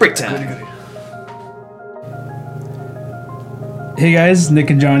back. Break time. Hey guys, Nick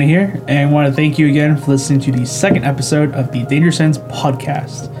and Johnny here, and I want to thank you again for listening to the second episode of the Danger Sense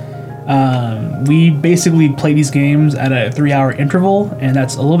podcast. We basically play these games at a 3-hour interval, and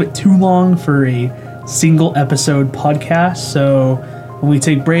that's a little bit too long for a single episode podcast. So when we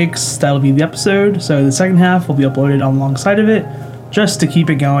take breaks, that'll be the episode. So the second half will be uploaded alongside of it, just to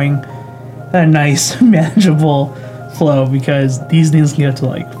keep it going at a nice, manageable flow, because these things can get to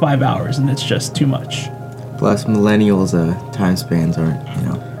like 5 hours, and it's just too much. Plus, millennials' time spans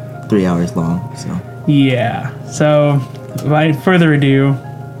aren't, 3 hours long. So Yeah. So without further ado,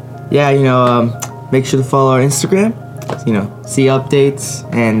 make sure to follow our Instagram. See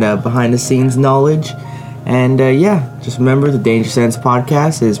updates and behind the scenes knowledge. And just remember the Danger Sense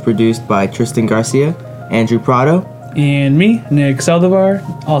podcast is produced by Tristan Garcia, Andrew Prado, and me, Nick Saldivar,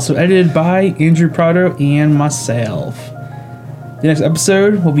 also edited by Andrew Prado and myself. The next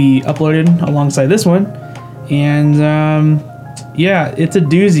episode will be uploaded alongside this one, and it's a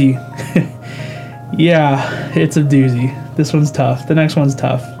doozy. Yeah, it's a doozy. This one's tough. The next one's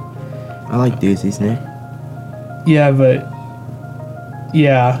tough. I like doozies, Nick. Yeah, but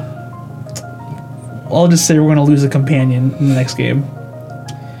I'll just say we're gonna lose a companion in the next game.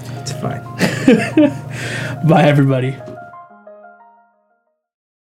 It's fine. Bye, everybody.